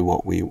just do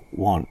what we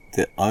want,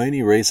 the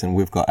only reason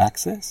we've got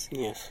access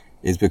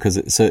is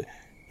because so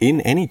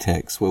in any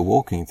text we're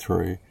walking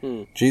through,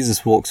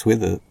 Jesus walks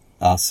with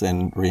us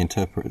and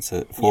reinterprets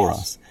it for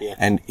us. Yes.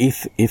 And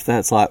if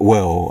that's like,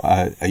 well,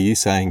 are you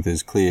saying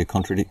there's clear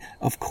contradiction?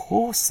 Of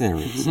course there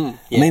is. I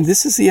mean,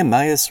 this is the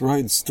Emmaus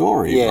Road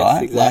story,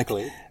 right?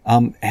 Exactly.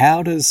 Like,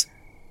 how does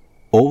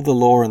all the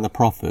law and the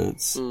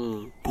prophets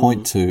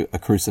point to a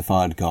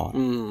crucified God?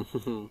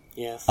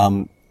 Yes.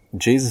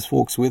 Jesus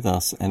walks with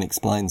us and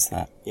explains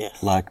that.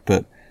 Yes. Like,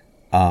 but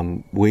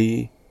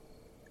we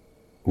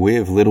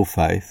have little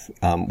faith,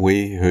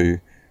 we who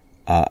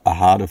are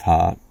hard of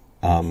heart,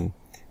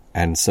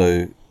 and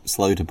so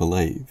slow to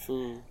believe,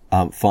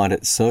 find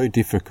it so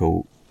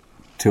difficult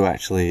to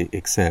actually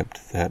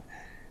accept that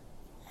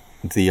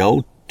the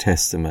Old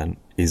Testament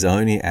is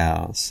only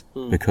ours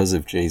because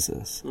of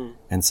Jesus.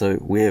 And so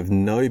we have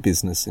no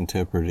business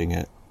interpreting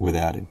it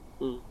without him.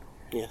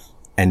 Yes.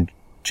 And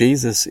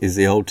Jesus is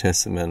the Old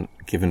Testament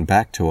given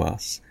back to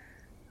us,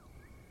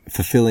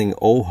 fulfilling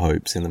all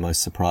hopes in the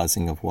most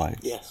surprising of ways.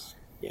 Yes.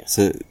 Yes.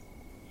 So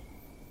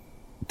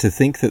to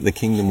think that the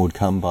kingdom would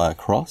come by a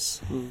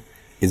cross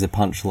is a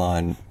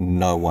punchline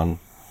no one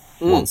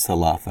wants to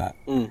laugh at.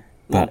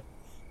 But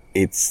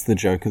it's the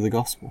joke of the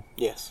gospel.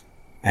 Yes.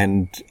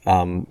 And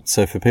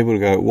so for people to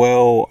go,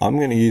 well, I'm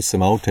going to use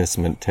some Old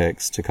Testament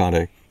text to kind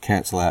of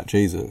cancel out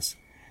Jesus.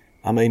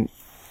 I mean,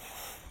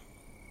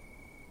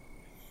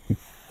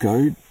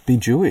 go be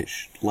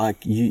Jewish.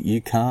 Like,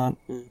 you can't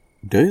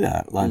do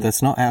that. Like,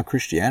 that's not how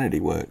Christianity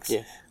works.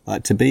 Yes.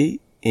 Like, to be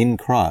in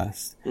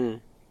Christ,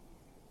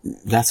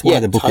 that's why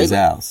the book is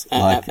ours.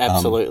 Like,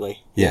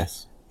 absolutely.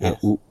 Yes.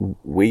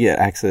 We get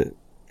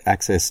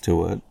access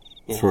to it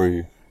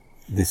through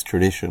this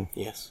tradition.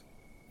 Yes.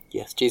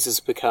 Yes. Jesus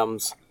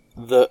becomes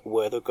the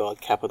Word of God,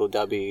 capital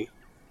W,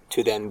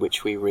 to then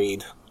which we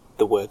read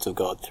the words of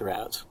God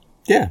throughout.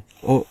 Yeah.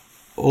 All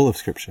of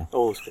Scripture.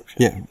 All of Scripture.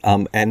 Yeah.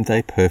 And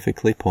they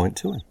perfectly point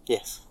to him.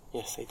 Yes.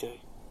 Yes, they do.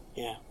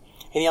 Yeah.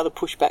 Any other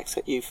pushbacks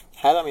that you've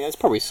had? I mean, there's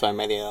probably so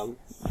many. I'm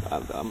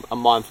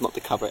mindful not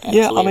to cover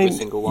absolutely every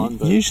single one.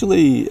 But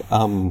usually,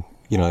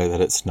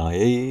 that it's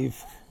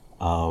naive.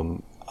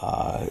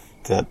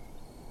 That,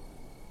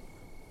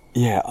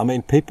 I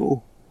mean,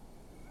 people.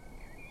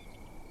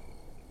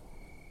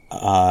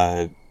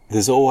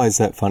 There's always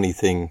that funny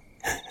thing.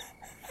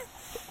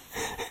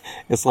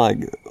 It's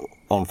like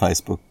on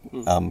Facebook,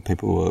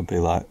 people will be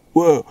like,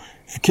 "Well,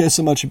 if you care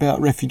so much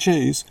about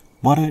refugees,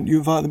 why don't you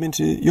invite them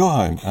into your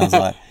home?" And I was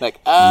like,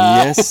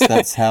 yes,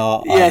 that's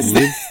how I've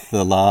lived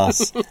the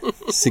last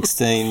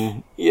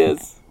 16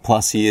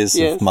 plus years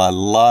of my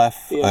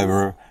life,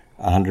 over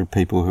 100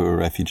 people who are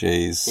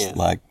refugees.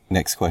 Like,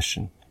 next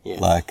question.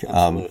 Yes, like,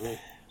 absolutely.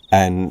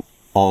 and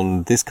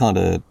on this kind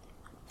of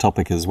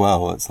topic as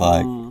well, it's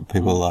like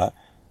people are like,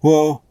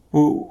 well,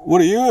 what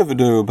do you ever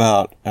do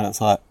about? And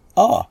it's like,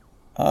 oh,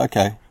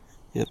 okay,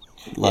 yep,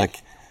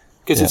 like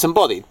because it's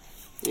embodied.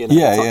 You know,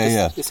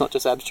 it's not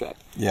just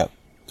abstract. Yeah,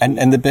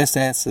 and the best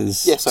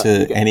answers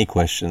to any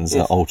questions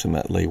are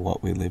ultimately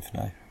what we live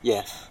now.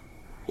 Yes,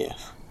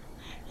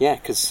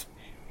 because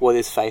what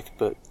is faith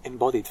but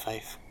embodied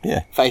faith?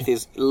 Yeah, faith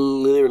is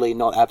literally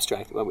not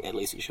abstract. Well, at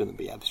least it shouldn't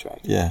be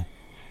abstract. Yeah.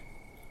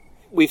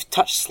 We've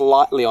touched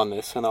slightly on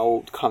this, and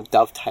I'll kind of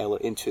dovetail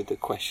it into the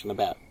question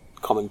about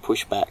common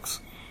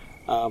pushbacks.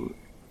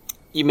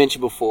 You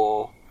mentioned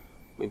before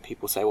when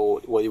people say,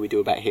 well, what do we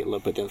do about Hitler?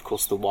 But then, of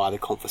course, the wider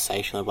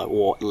conversation of like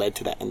what led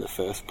to that in the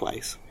first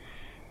place.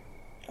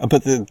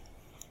 But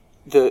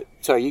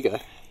sorry, you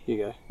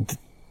go.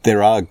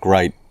 There are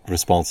great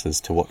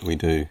responses to what we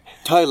do.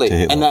 Totally, to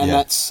Hitler,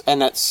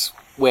 and that's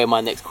where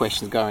my next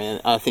question is going.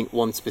 And I think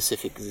one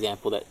specific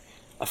example that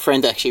a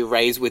friend actually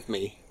raised with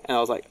me, and I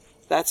was like,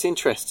 that's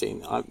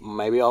interesting.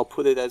 Maybe I'll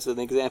put it as an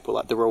example,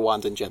 like the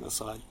Rwandan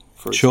genocide,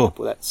 for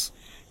example. That's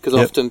because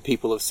often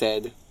people have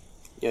said,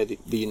 you know,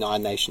 the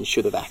United Nations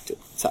should have acted.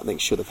 Something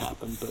should have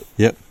happened. But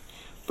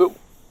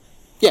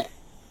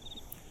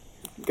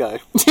go.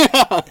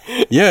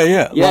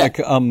 Yeah. Like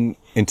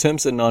in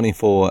terms of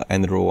 94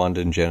 and the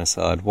Rwandan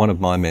genocide, one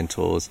of my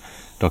mentors,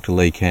 Dr.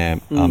 Lee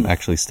Camp,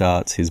 actually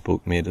starts his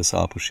book Mere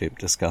Discipleship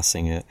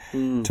discussing it,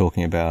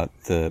 talking about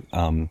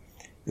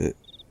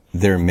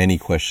there are many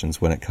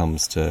questions when it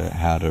comes to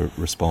how to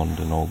respond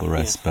and all the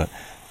rest, but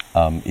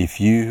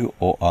if you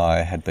or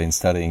I had been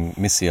studying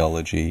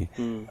missiology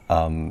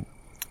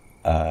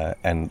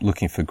and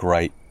looking for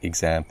great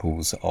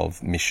examples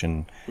of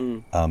mission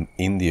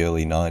in the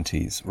early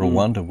 90s,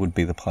 Rwanda would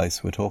be the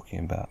place we're talking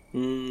about.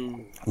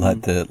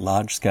 Like the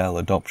large-scale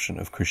adoption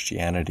of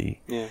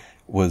Christianity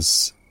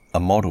was a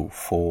model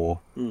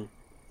for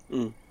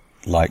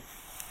like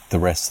the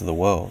rest of the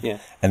world. Yeah.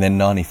 And then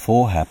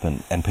 94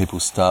 happened and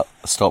people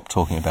stopped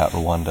talking about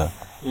Rwanda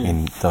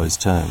in those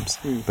terms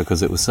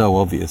because it was so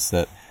obvious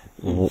that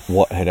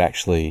what had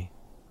actually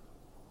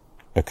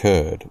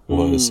occurred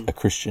was a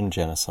Christian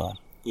genocide.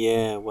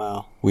 Yeah,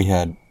 wow. We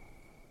had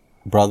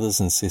brothers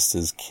and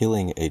sisters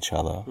killing each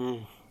other.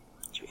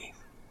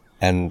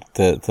 And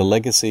the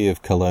legacy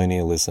of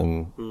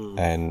colonialism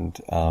and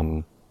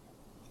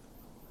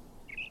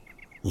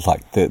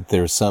like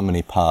there are so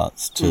many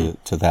parts to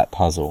that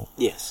puzzle.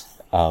 Yes.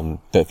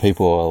 But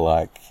people are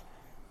like,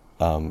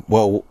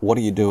 well, what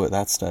do you do at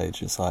that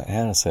stage? It's like,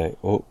 how do I say,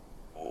 well,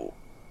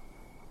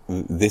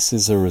 this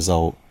is a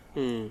result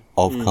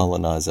of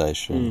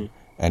colonization,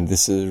 and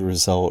this is a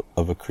result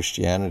of a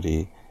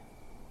Christianity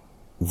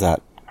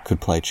that could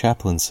play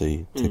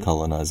chaplaincy to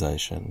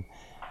colonization,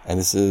 and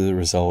this is a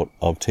result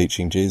of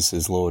teaching Jesus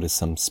as Lord as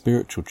some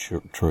spiritual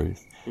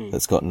truth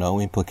that's got no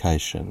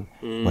implication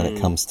when it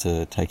comes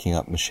to taking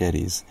up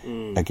machetes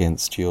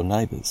against your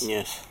neighbours.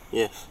 Yes.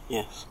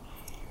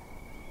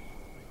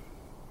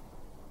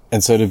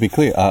 And so to be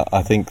clear,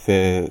 I think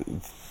there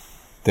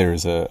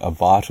is a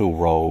vital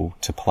role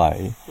to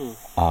play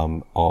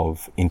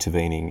of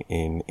intervening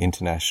in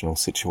international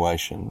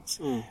situations.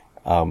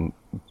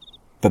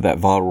 But that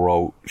vital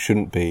role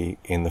shouldn't be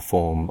in the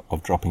form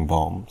of dropping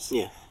bombs.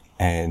 Yeah.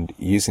 And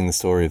using the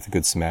story of the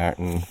Good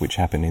Samaritan, which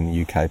happened in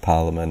the UK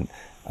Parliament,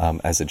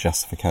 as a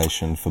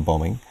justification for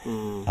bombing,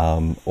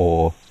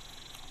 or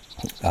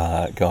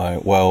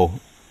going, well,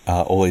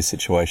 all these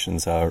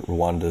situations are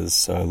Rwanda's,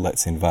 so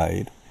let's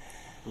invade.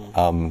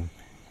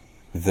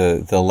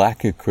 The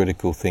lack of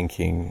critical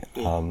thinking,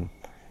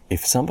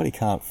 if somebody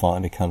can't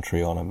find a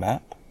country on a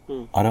map,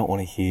 I don't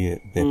want to hear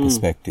their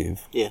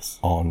perspective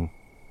on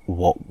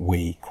what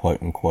we,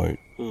 quote unquote,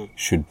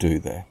 should do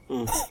there.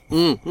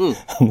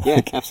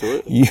 Like,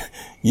 absolutely.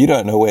 You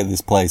don't know where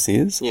this place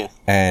is. Yeah.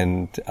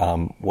 And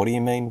what do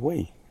you mean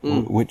we?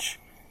 Which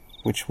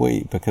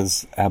we?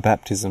 Because our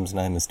baptism's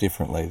name is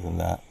differently than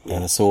that. Yeah.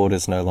 And a sword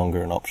is no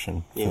longer an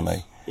option for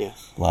me.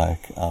 Yes.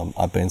 Like,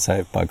 I've been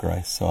saved by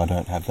grace, so I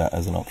don't have that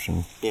as an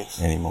option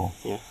anymore.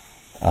 Yeah.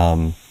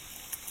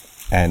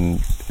 And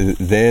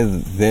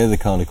they're the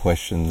kind of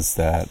questions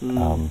that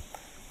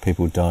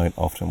people don't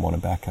often want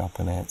to back up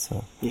and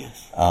answer.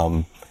 Yes.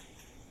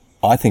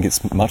 I think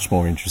it's much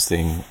more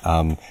interesting,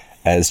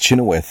 as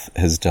Chenoweth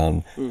has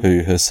done,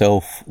 who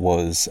herself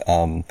was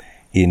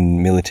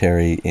in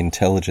military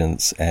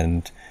intelligence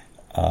and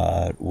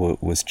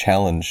was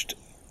challenged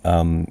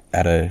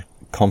at a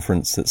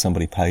conference that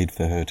somebody paid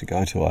for her to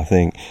go to, I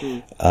think,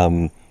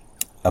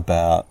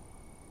 about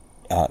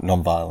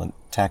nonviolent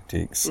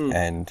tactics.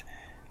 And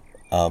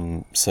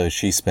so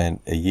she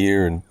spent a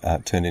year and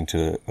turned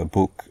into a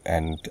book,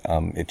 and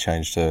it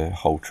changed her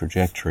whole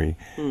trajectory,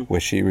 where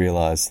she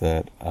realised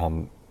that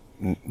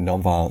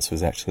nonviolence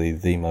was actually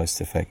the most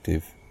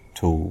effective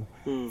tool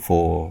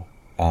for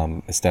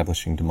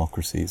establishing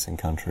democracies in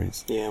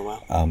countries. Yeah,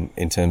 wow.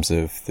 In terms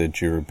of the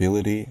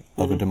durability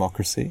of a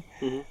democracy,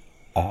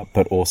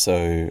 but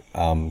also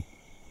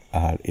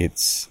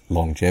its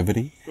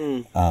longevity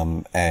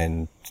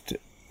and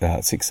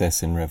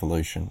success in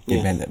revolution.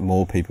 It meant that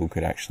more people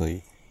could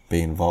actually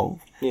be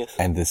involved. Yes.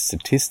 And the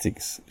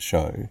statistics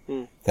show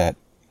that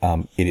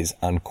it is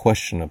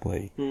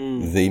unquestionably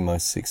the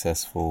most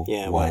successful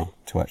way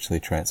to actually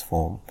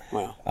transform.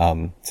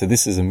 Wow. So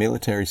this is a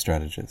military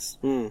strategist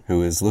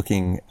who is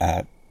looking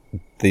at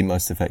the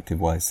most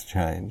effective ways to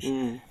change.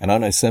 And I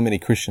know so many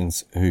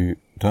Christians who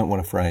don't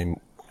want to frame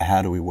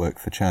how do we work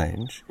for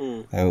change.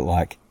 They're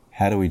like,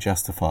 how do we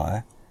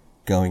justify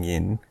going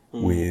in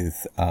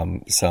with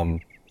some,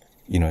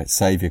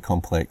 savior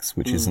complex,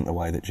 which isn't the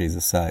way that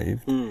Jesus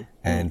saved,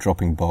 and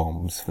dropping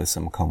bombs for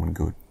some common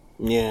good.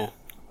 Yeah.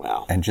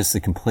 Wow. And just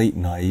the complete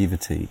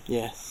naivety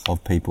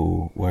of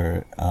people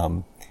where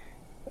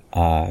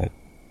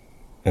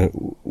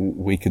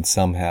we could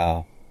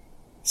somehow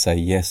say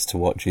yes to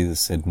what Jesus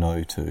said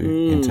no to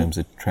in terms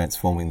of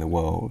transforming the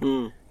world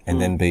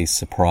and then be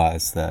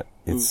surprised that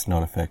it's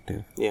not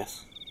effective.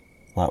 Yes.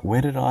 Like,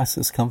 where did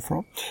ISIS come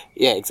from?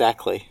 Yeah,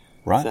 exactly.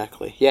 Right?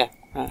 Exactly. Yeah.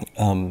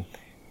 Right.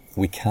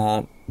 We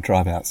can't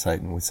drive out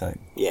Satan with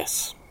Satan.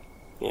 Yes.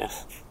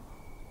 Yes.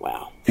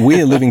 Wow.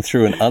 We are living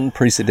through an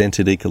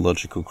unprecedented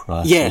ecological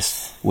crisis.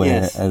 Yes.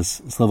 Where,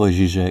 as Slavoj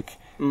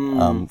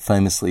Žižek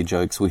famously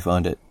jokes, we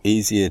find it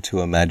easier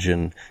to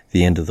imagine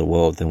the end of the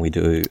world than we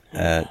do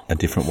a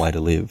different way to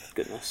live.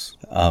 Goodness.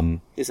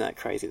 Isn't that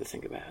crazy to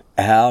think about?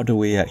 How do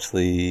we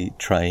actually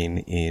train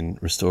in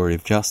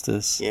restorative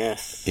justice?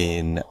 Yes.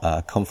 In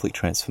conflict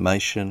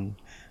transformation?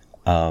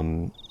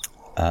 In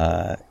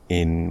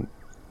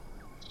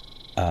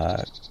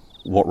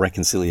what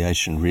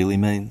reconciliation really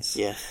means?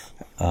 Yes.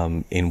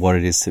 In what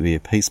it is to be a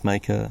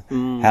peacemaker?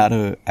 How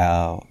do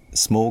our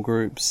small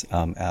groups,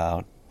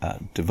 our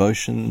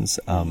devotions,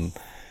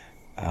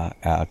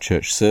 our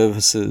church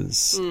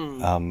services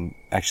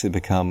actually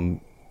become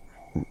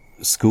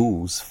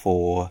schools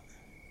for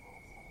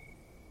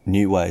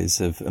new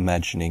ways of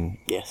imagining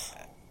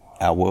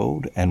our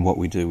world and what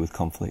we do with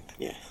conflict?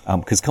 Yes.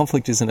 Because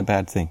conflict isn't a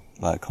bad thing.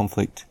 Like,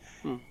 conflict,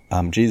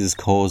 Jesus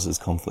causes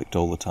conflict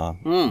all the time.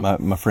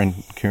 My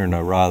friend Kieran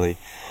O'Reilly,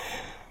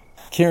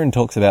 Kieran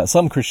talks about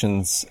some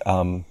Christians,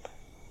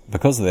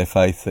 because of their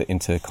faith, are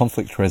into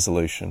conflict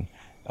resolution.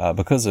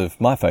 Because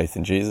of my faith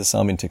in Jesus,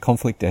 I'm into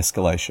conflict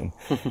escalation.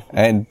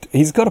 And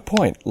he's got a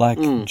point. Like,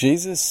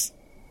 Jesus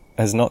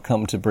has not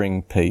come to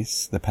bring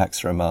peace, the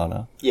Pax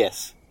Romana.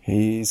 Yes.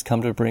 He's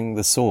come to bring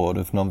the sword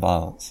of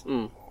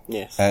nonviolence.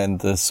 Yes.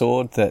 And the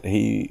sword that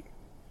he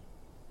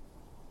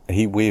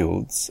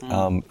wields,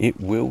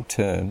 it will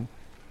turn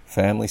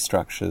family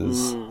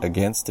structures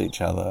against each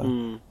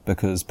other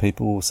because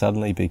people will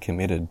suddenly be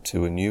committed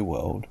to a new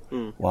world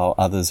while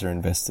others are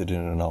invested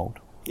in an old.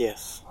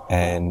 Yes.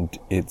 And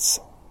it's,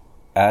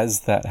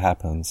 as that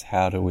happens,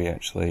 how do we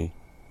actually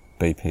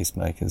be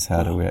peacemakers?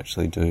 How do we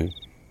actually do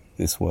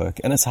this work?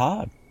 And it's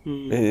hard.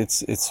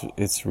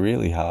 It's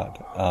really hard.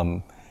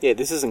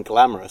 This isn't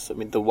glamorous. I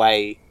mean, the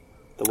way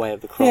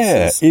of the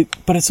cross is...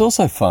 but it's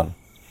also fun.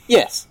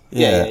 Yes.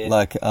 Yeah.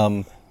 Like,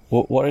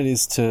 what it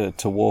is to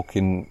walk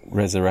in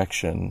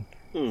resurrection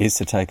is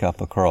to take up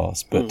a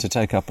cross, but to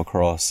take up a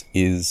cross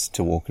is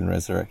to walk in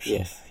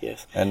resurrection.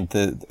 Yes. And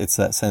it's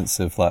that sense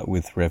of, like,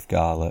 with Rev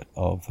Garlett,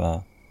 of,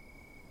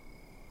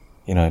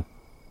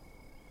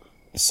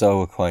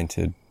 so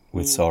acquainted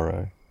with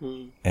sorrow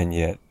and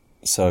yet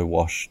so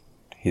washed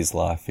his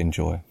life in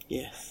joy.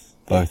 Yes.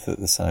 Both at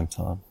the same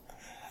time.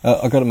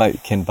 I've got to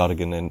make Ken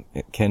Budigan, and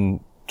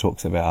Ken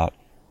talks about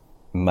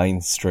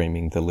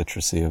mainstreaming the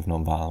literacy of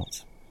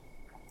nonviolence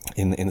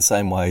in the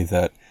same way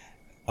that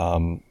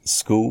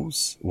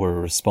schools were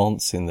a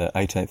response in the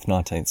 18th,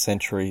 19th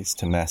centuries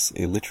to mass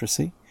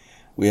illiteracy.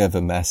 We have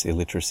a mass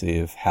illiteracy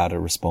of how to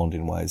respond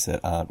in ways that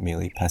aren't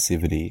merely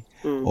passivity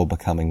or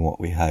becoming what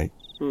we hate.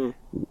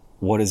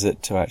 What is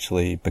it to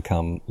actually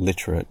become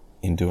literate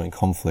in doing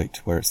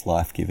conflict where it's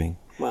life-giving,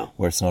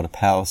 where it's not a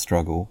power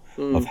struggle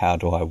of how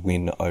do I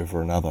win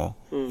over another,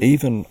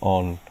 even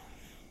on,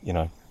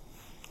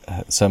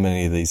 so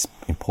many of these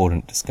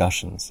important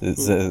discussions.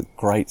 It's a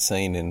great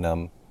scene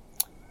in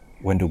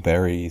Wendell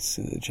Berry's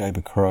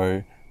Jayber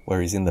Crow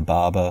where he's in the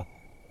barber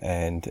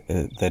and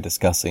they're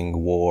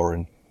discussing war,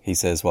 and he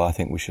says, well, I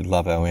think we should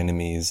love our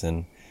enemies,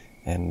 and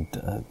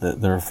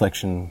the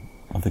reflection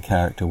of the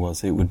character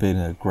was, it would be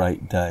a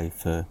great day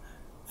for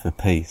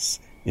peace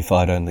if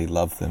I'd only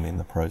loved them in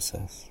the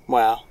process.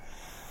 Wow.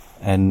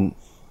 And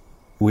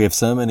we have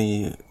so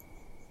many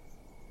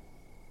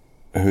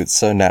who it's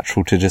so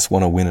natural to just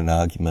want to win an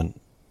argument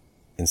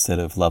instead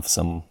of love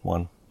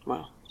someone.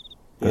 Wow.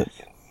 But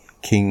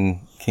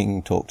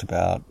King talked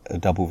about a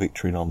double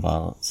victory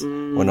non-violence,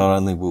 where not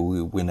only will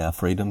we win our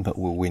freedom, but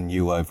we'll win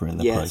you over in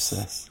the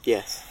process.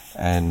 Yes.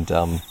 And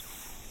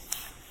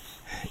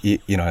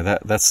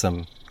that's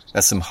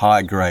some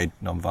high grade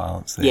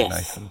non-violence there,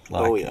 Nathan.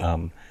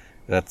 Like,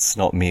 that's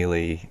not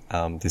merely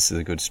this is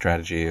a good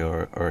strategy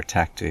or a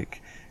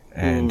tactic,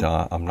 and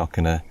I'm not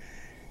going to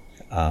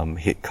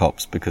hit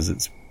cops because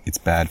it's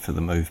bad for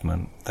the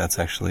movement. That's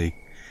actually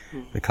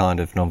the kind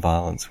of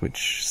non-violence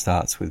which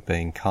starts with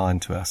being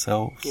kind to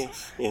ourselves,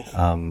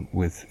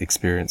 with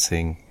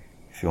experiencing,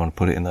 if you want to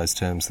put it in those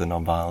terms, the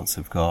non-violence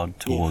of God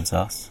towards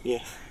us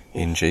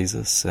in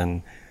Jesus,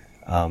 and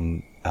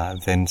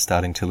then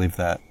starting to live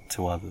that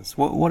to others.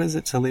 What is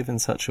it to live in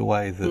such a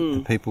way that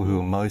the people who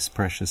are most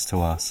precious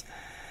to us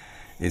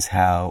is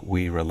how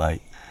we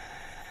relate?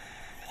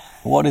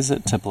 What is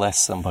it to bless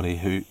somebody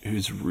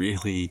who's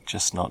really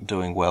just not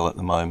doing well at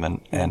the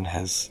moment and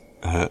has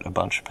hurt a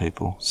bunch of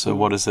people? So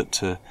what is it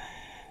to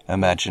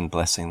imagine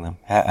blessing them?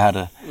 How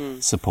to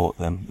support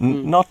them?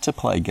 Not to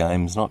play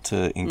games, not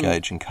to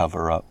engage in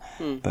cover-up,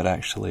 but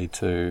actually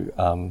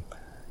to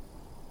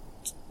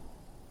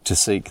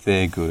seek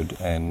their good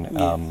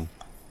and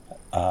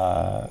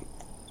to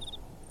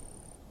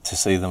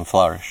see them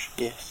flourish.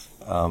 Yes.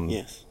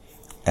 Yes.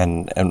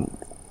 And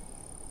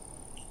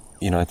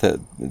you know,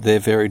 they're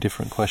very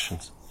different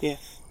questions.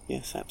 Yes,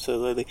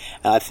 absolutely.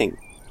 And I think,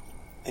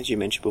 as you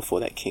mentioned before,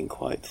 that King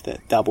quote,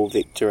 that double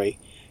victory,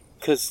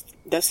 because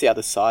that's the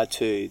other side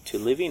to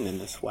living in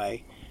this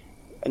way.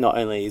 Not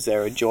only is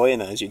there a joy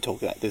in it, as you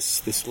talk about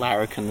this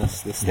larrikin,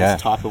 this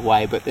type of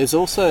way, but there's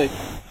also,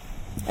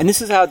 and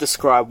this is how I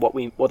describe what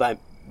I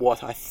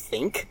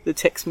think the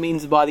text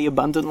means by the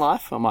abundant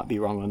life. I might be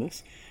wrong on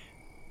this,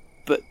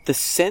 but the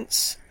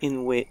sense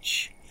in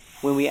which,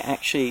 when we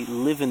actually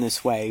live in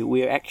this way,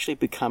 we are actually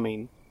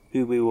becoming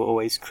who we were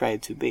always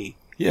created to be.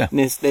 Yeah. And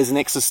there's an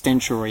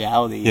existential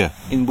reality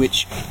in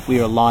which we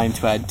are aligned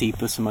to our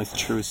deepest and most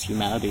truest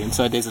humanity. And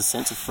so there's a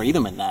sense of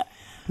freedom in that.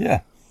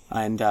 Yeah.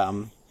 And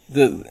I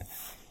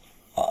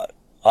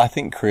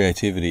think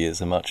creativity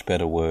is a much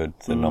better word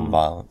than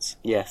non-violence.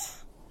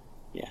 Yes.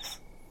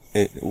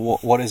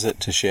 What is it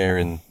to share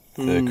in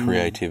the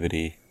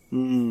creativity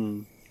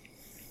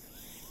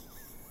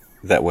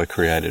that we're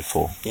created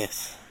for?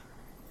 Yes.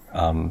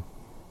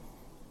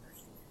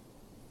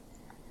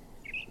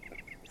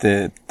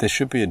 There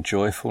should be a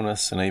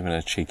joyfulness and even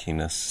a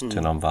cheekiness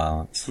to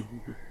non-violence,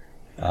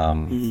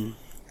 and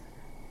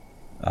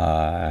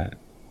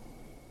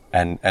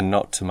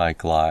not to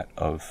make light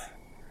of,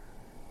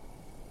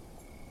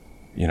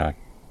 you know,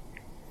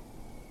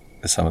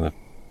 some of the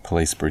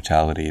police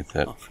brutality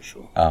that for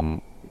sure.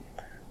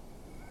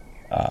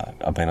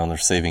 I've been on the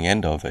receiving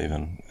end of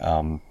even.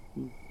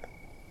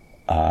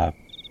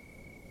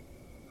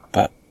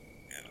 But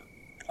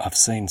I've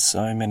seen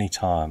so many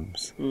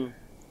times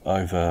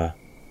over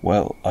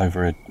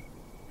a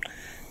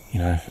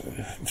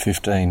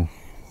 15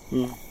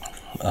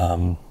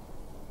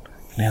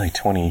 nearly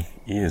 20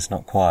 years,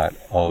 not quite,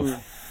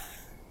 of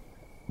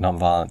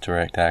non-violent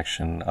direct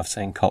action. I've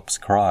seen cops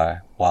cry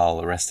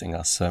while arresting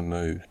us, so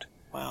moved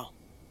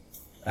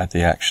at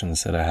the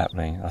actions that are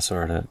happening. I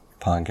saw it at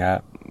Pine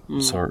Gap,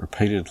 saw it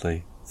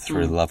repeatedly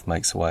through the Love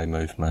Makes a Way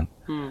movement,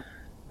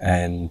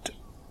 and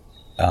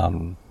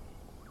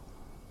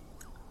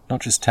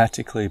not just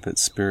tactically but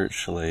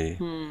spiritually.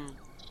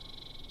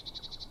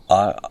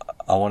 I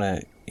want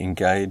to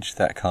engage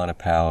that kind of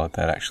power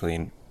that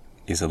actually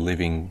is a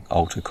living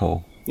altar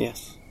call.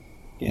 Yes.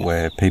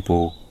 Where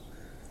people,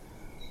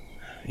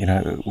 you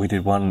know, we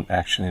did one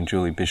action in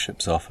Julie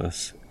Bishop's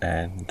office,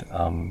 and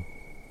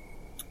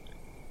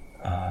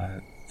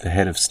the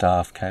head of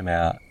staff came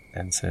out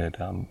and said,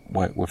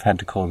 we've had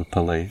to call the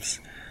police,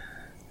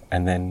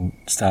 and then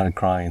started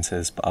crying and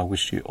says, "But I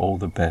wish you all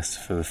the best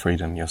for the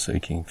freedom you're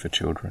seeking for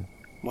children."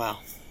 Wow.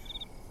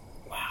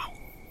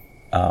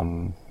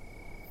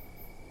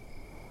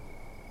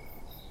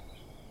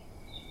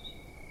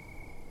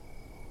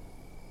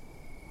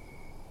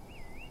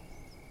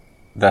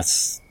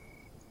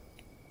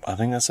 I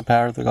think that's the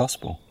power of the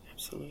gospel.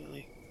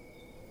 Absolutely.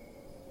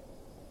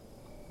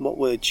 What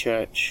would a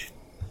church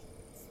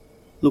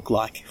look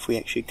like if we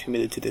actually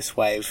committed to this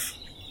way of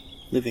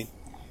living?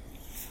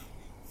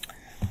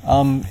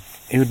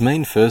 It would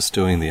mean first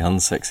doing the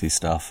unsexy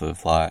stuff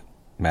of like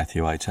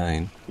Matthew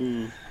 18,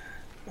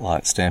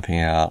 like stamping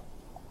out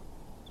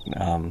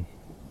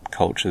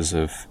cultures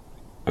of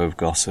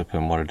gossip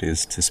and what it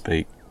is to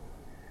speak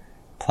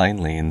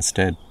plainly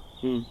instead.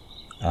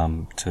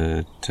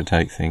 To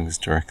take things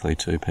directly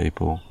to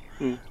people,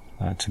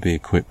 to be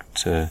equipped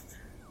to,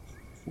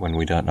 when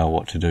we don't know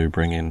what to do,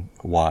 bring in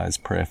a wise,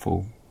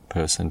 prayerful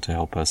person to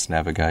help us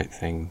navigate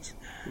things,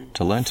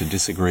 to learn to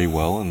disagree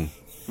well and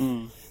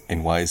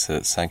in ways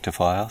that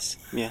sanctify us,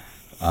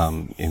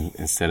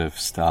 instead of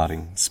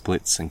starting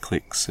splits and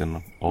cliques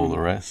and all the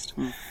rest.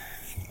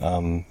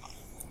 To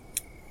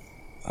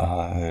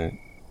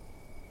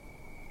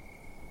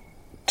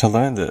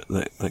learn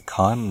that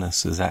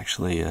kindness is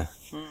actually a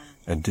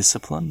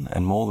discipline,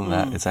 and more than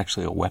that, it's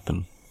actually a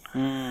weapon.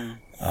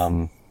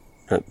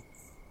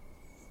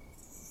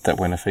 That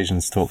when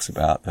Ephesians talks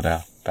about that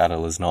our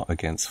battle is not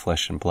against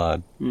flesh and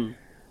blood,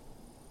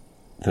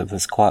 that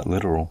that's quite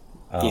literal.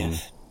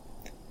 Yes.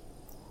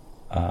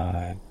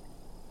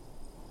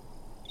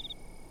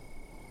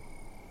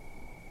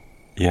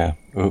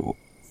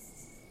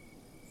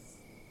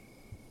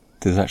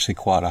 There's actually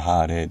quite a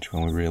hard edge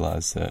when we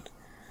realise that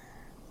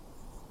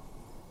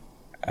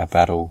our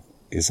battle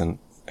isn't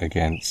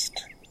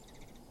against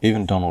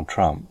even Donald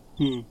Trump,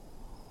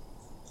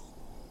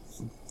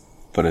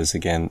 but is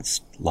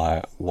against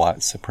like white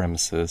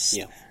supremacists,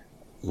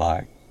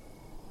 like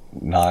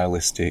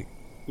nihilistic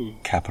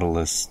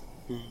capitalist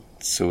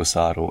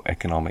suicidal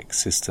economic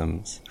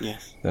systems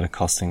that are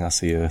costing us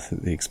the earth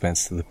at the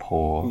expense of the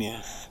poor,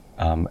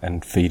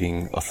 and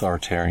feeding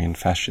authoritarian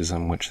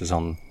fascism, which is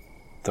on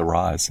the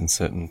rise in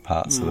certain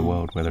parts of the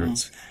world, whether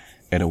it's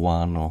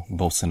Erdogan or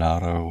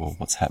Bolsonaro or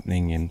what's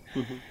happening in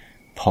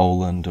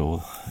Poland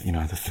or,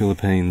 the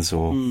Philippines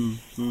or...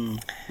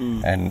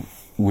 And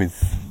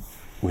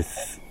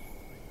with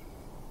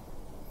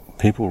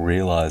people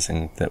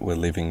realising that we're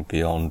living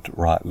beyond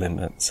right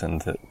limits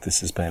and that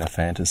this has been a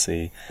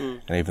fantasy,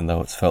 and even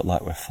though it's felt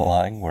like we're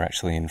flying, we're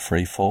actually in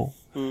free fall.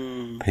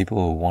 People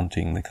are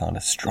wanting the kind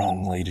of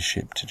strong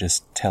leadership to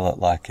just tell it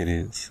like it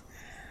is.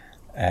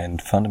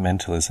 And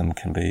fundamentalism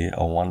can be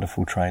a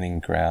wonderful training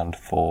ground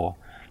for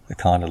the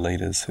kind of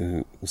leaders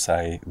who will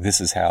say,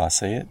 this is how I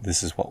see it,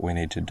 this is what we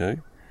need to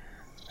do.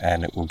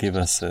 And it will give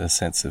us a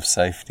sense of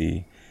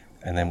safety,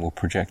 and then we'll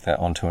project that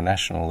onto a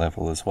national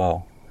level as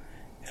well.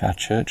 If our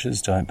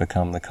churches don't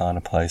become the kind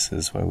of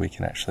places where we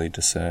can actually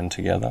discern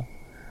together,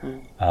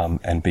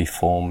 and be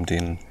formed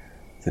in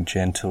the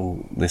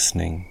gentle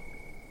listening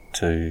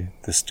to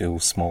the still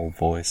small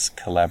voice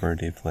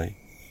collaboratively,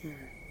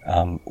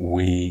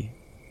 we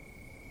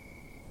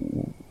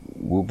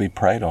will be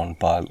preyed on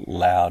by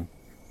loud,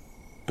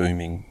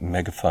 booming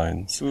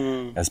megaphones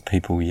as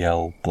people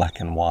yell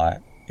black and white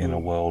in a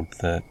world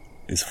that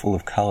is full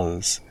of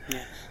colours,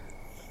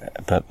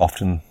 but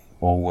often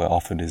all we're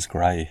offered is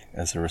grey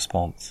as a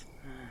response.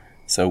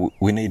 So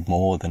we need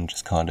more than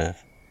just kind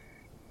of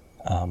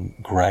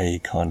grey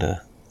kind of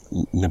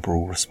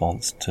liberal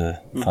response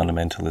to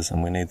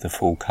fundamentalism. We need the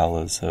full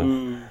colours of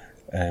an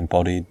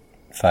embodied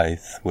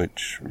faith,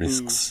 which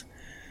risks,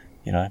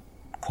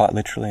 quite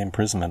literally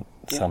imprisonment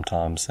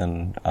sometimes,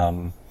 and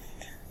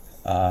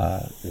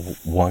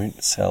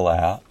won't sell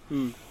out.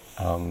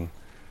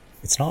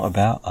 It's not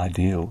about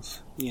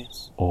ideals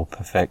or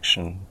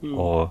perfection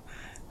or,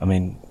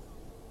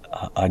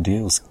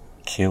 ideals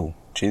kill.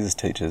 Jesus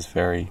teaches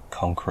very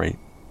concrete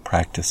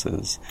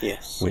practices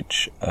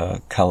which are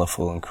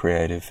colourful and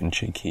creative and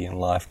cheeky and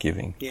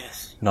life-giving,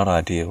 not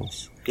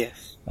ideals.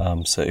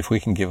 So if we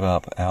can give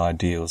up our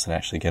ideals and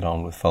actually get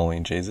on with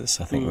following Jesus,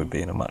 I think we'd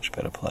be in a much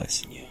better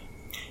place.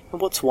 And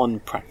what's one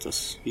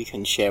practice you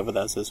can share with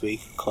us as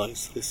we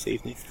close this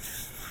evening?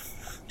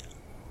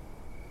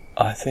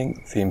 I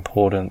think the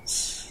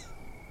importance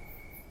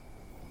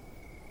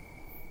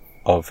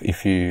of,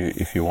 if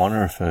you want to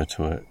refer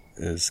to it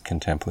as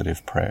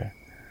contemplative prayer,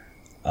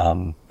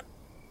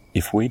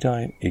 if we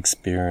don't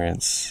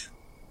experience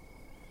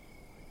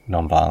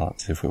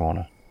non-violence, if we want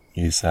to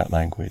use that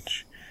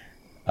language,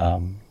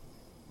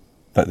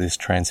 but this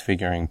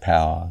transfiguring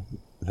power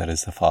that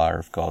is the fire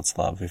of God's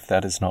love, if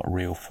that is not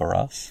real for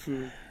us,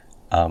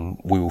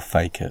 we will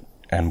fake it.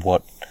 And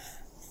what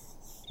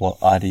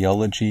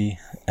ideology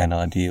and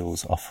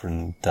ideals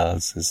often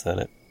does is that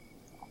it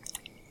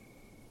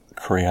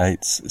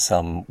creates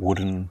some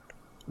wooden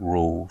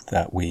rule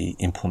that we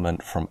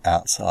implement from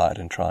outside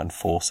and try and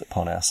force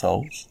upon our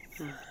souls,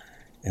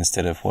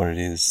 instead of what it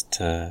is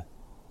to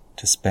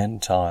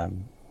spend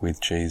time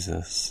with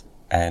Jesus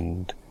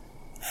and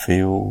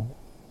feel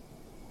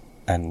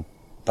and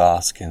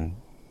bask in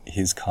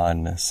his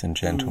kindness and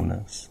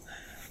gentleness.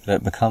 That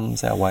it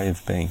becomes our way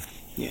of being.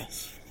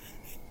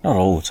 Not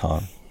all the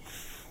time,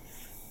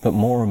 but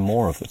more and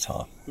more of the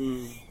time.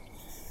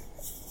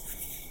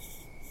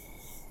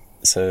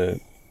 So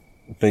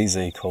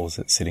BZ calls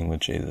it sitting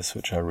with Jesus,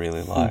 which I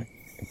really like.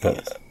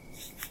 But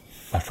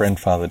my friend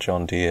Father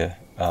John Deere,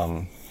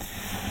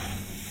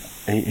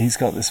 he's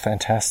got this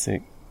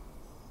fantastic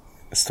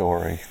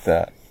story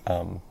that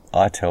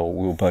I tell.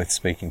 We were both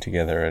speaking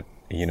together at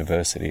a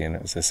university, and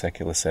it was a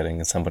secular setting,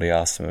 and somebody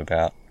asked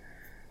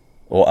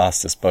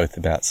us both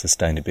about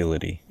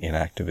sustainability in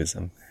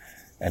activism.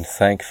 And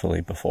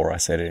thankfully, before I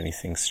said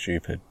anything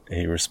stupid,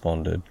 he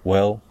responded,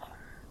 well,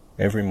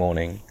 every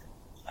morning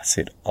I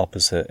sit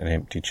opposite an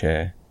empty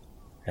chair,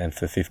 and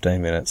for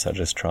 15 minutes I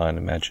just try and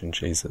imagine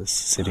Jesus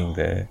sitting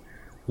there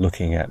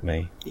looking at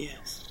me.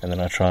 And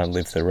then I try and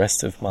live the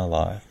rest of my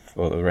life,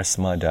 or the rest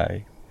of my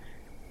day,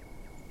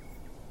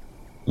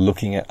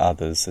 looking at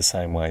others the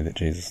same way that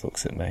Jesus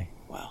looks at me.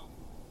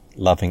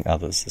 Loving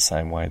others the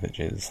same way that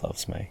Jesus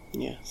loves me.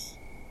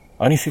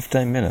 Only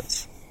 15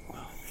 minutes.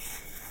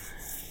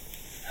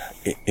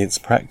 It's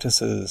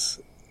practices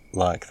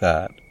like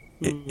that.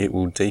 It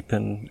will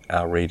deepen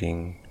our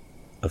reading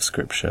of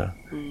Scripture.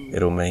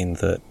 It'll mean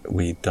that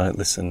we don't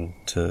listen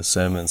to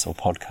sermons or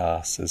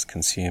podcasts as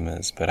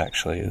consumers, but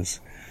actually as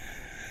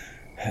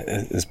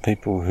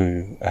people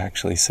who are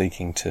actually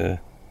seeking to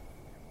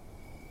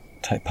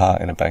take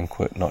part in a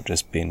banquet, not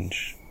just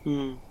binge.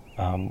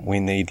 We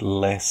need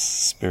less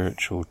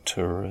spiritual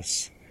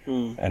tourists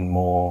and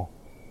more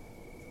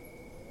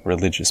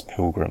religious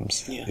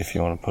pilgrims, if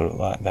you want to put it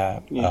like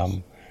that.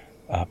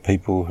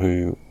 People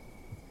who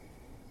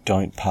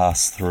don't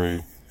pass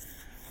through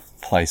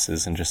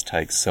places and just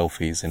take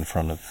selfies in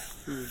front of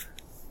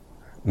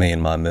me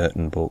and my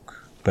Merton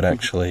book, but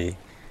actually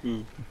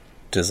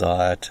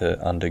desire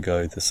to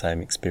undergo the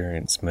same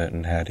experience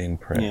Merton had in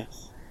prayer.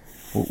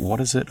 What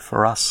is it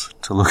for us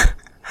to look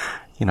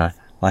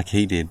like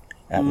he did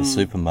at the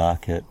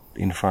supermarket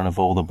in front of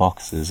all the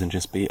boxes and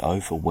just be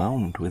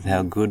overwhelmed with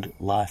how good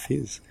life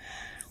is.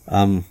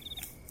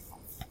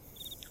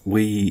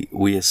 We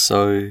are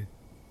so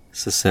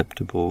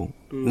susceptible.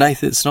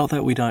 Nathan, it's not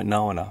that we don't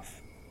know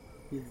enough.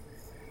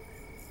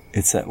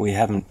 It's that we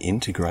haven't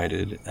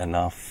integrated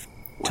enough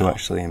to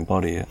actually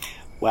embody it.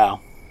 Wow.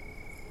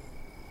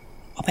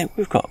 I think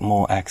we've got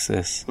more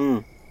access.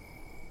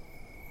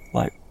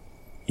 Like,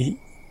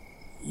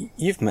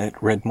 you've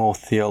read more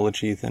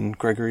theology than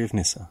Gregory of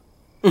Nyssa.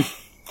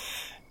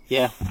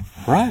 Yeah.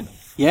 Right?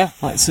 Yeah.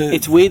 Like, so,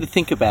 it's weird to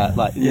think about,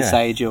 like, in this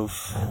age of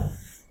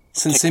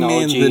St.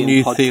 Simeon, the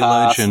new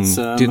theologian,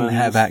 didn't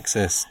have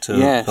access to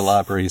the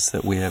libraries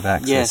that we have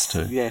access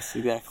to. Yes,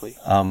 exactly.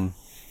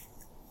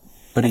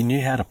 But he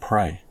knew how to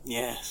pray.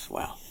 Yes,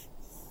 wow.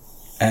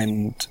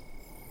 And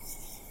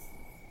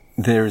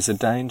there is a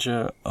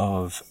danger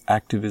of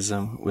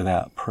activism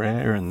without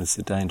prayer, and there's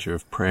a danger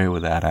of prayer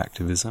without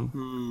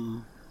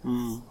activism.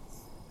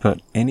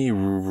 But any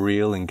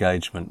real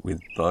engagement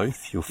with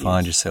both, you'll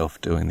find yourself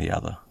doing the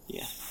other.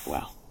 Yeah,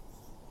 wow.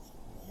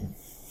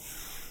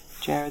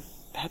 Jared,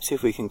 perhaps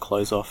if we can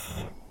close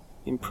off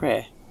in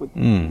prayer. Would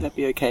that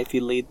be okay if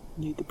you lead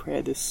the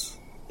prayer this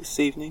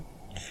evening?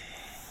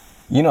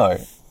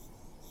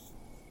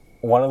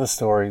 One of the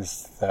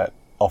stories that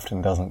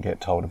often doesn't get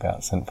told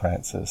about St.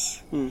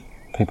 Francis,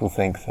 people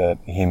think that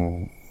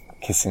him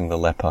kissing the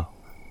leper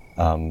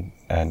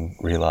and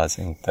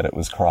realising that it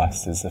was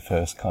Christ is the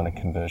first kind of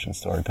conversion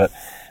story. But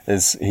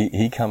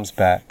he comes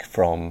back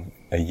from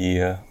a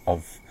year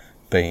of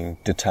being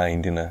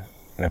detained in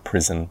a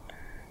prison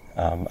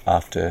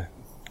after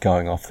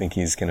going off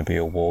thinking he's going to be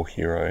a war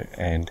hero,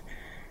 and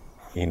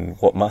in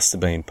what must have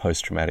been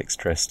post-traumatic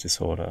stress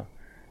disorder,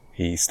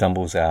 he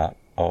stumbles out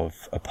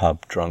of a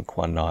pub drunk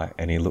one night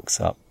and he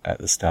looks up at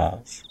the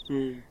stars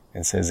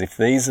and says, if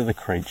these are the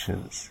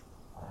creatures,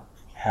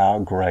 how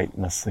great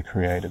must the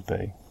Creator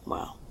be?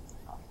 Wow.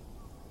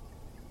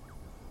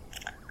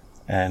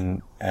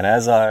 And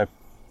as I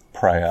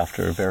pray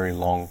after a very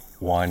long,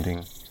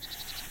 winding,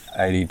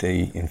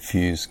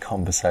 ADD-infused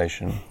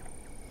conversation,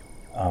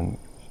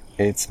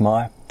 it's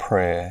my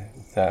prayer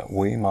that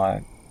we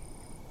might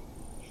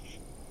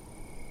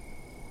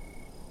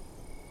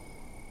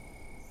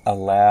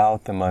allow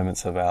the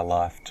moments of our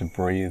life to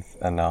breathe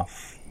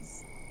enough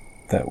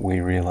that we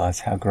realise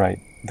how great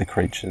the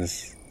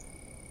creatures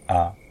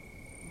are.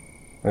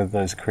 Whether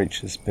those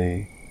creatures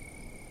be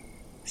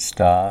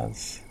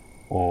stars,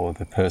 or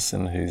the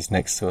person who's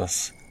next to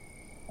us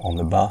on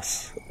the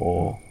bus,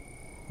 or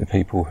the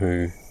people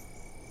who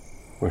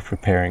we're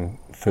preparing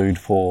food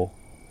for,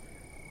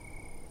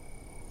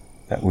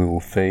 that we will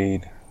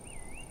feed,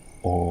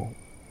 or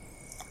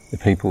the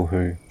people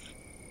who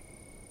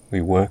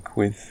we work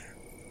with,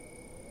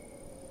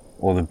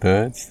 or the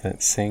birds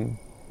that sing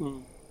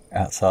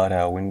outside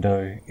our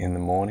window in the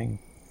morning,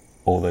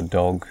 or the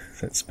dog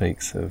that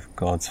speaks of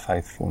God's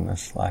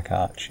faithfulness like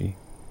Archie.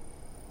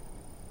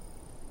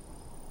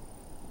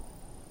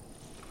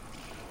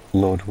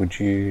 Lord, would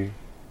you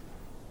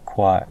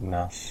quieten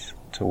us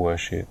to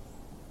worship?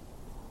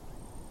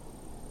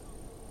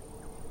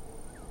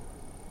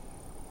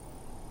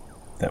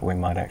 That we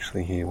might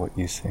actually hear what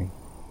you sing.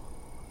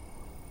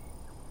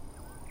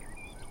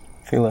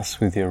 Fill us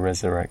with your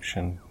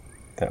resurrection,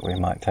 that we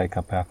might take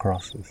up our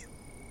crosses.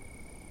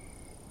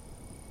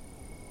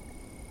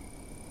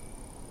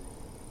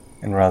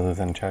 And rather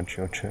than judge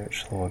your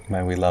church, Lord,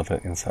 may we love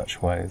it in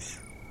such ways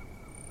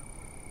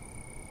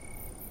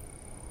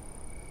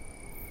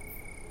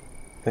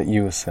that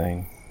you are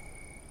seen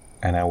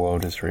and our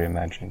world is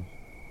reimagined.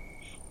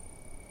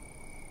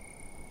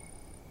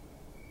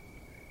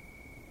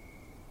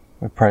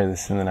 We pray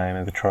this in the name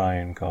of the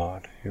Triune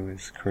God, who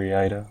is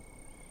Creator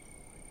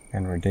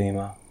and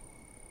Redeemer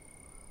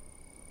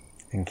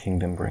and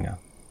Kingdom Bringer.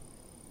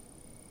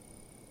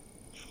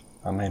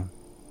 Amen.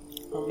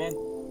 Amen.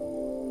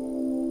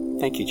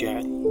 Thank you,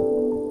 Jared.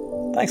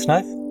 Thanks,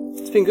 Nath.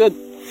 It's been good.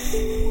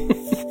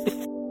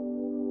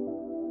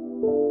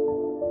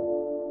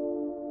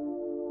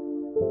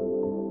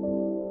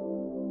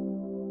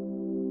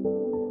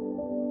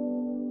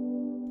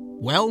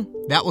 Well,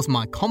 that was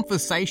my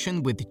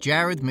conversation with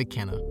Jared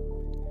McKenna.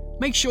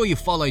 Make sure you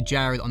follow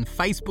Jared on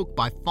Facebook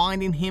by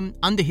finding him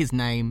under his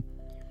name,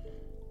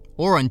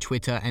 or on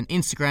Twitter and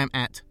Instagram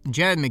at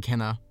Jared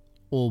McKenna,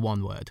 all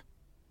one word.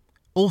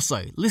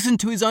 Also, listen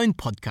to his own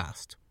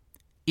podcast,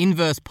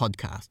 Inverse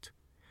Podcast,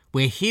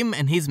 where him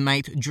and his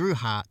mate Drew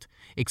Hart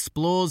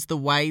explores the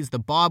ways the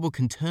Bible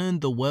can turn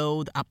the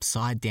world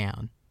upside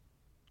down.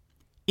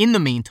 In the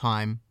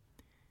meantime,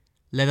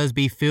 let us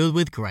be filled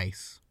with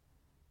grace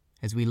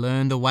as we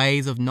learn the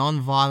ways of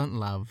non-violent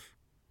love,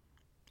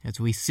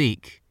 as we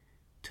seek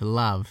to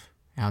love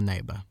our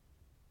neighbour.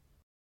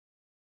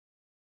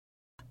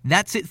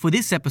 That's it for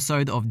this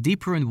episode of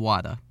Deeper and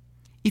Wider.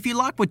 If you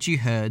like what you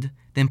heard,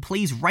 then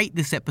please rate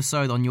this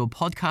episode on your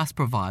podcast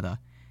provider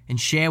and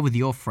share with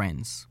your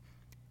friends.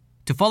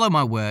 To follow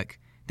my work,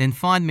 then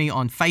find me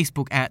on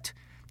Facebook at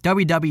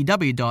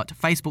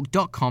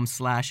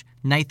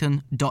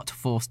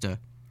www.facebook.com/nathan.forster,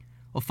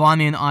 or find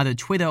me on either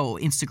Twitter or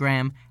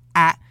Instagram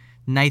at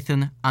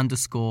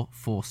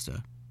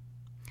Nathan_Forster.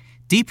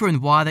 Deeper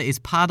and Wider is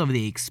part of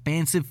the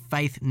Expansive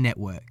Faith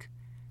Network.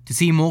 To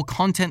see more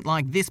content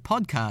like this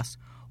podcast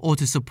or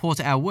to support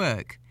our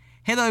work,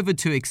 head over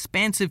to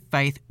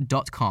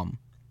expansivefaith.com.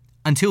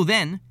 Until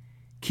then,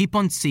 keep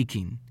on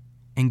seeking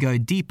and go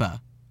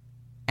deeper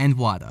and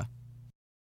wider.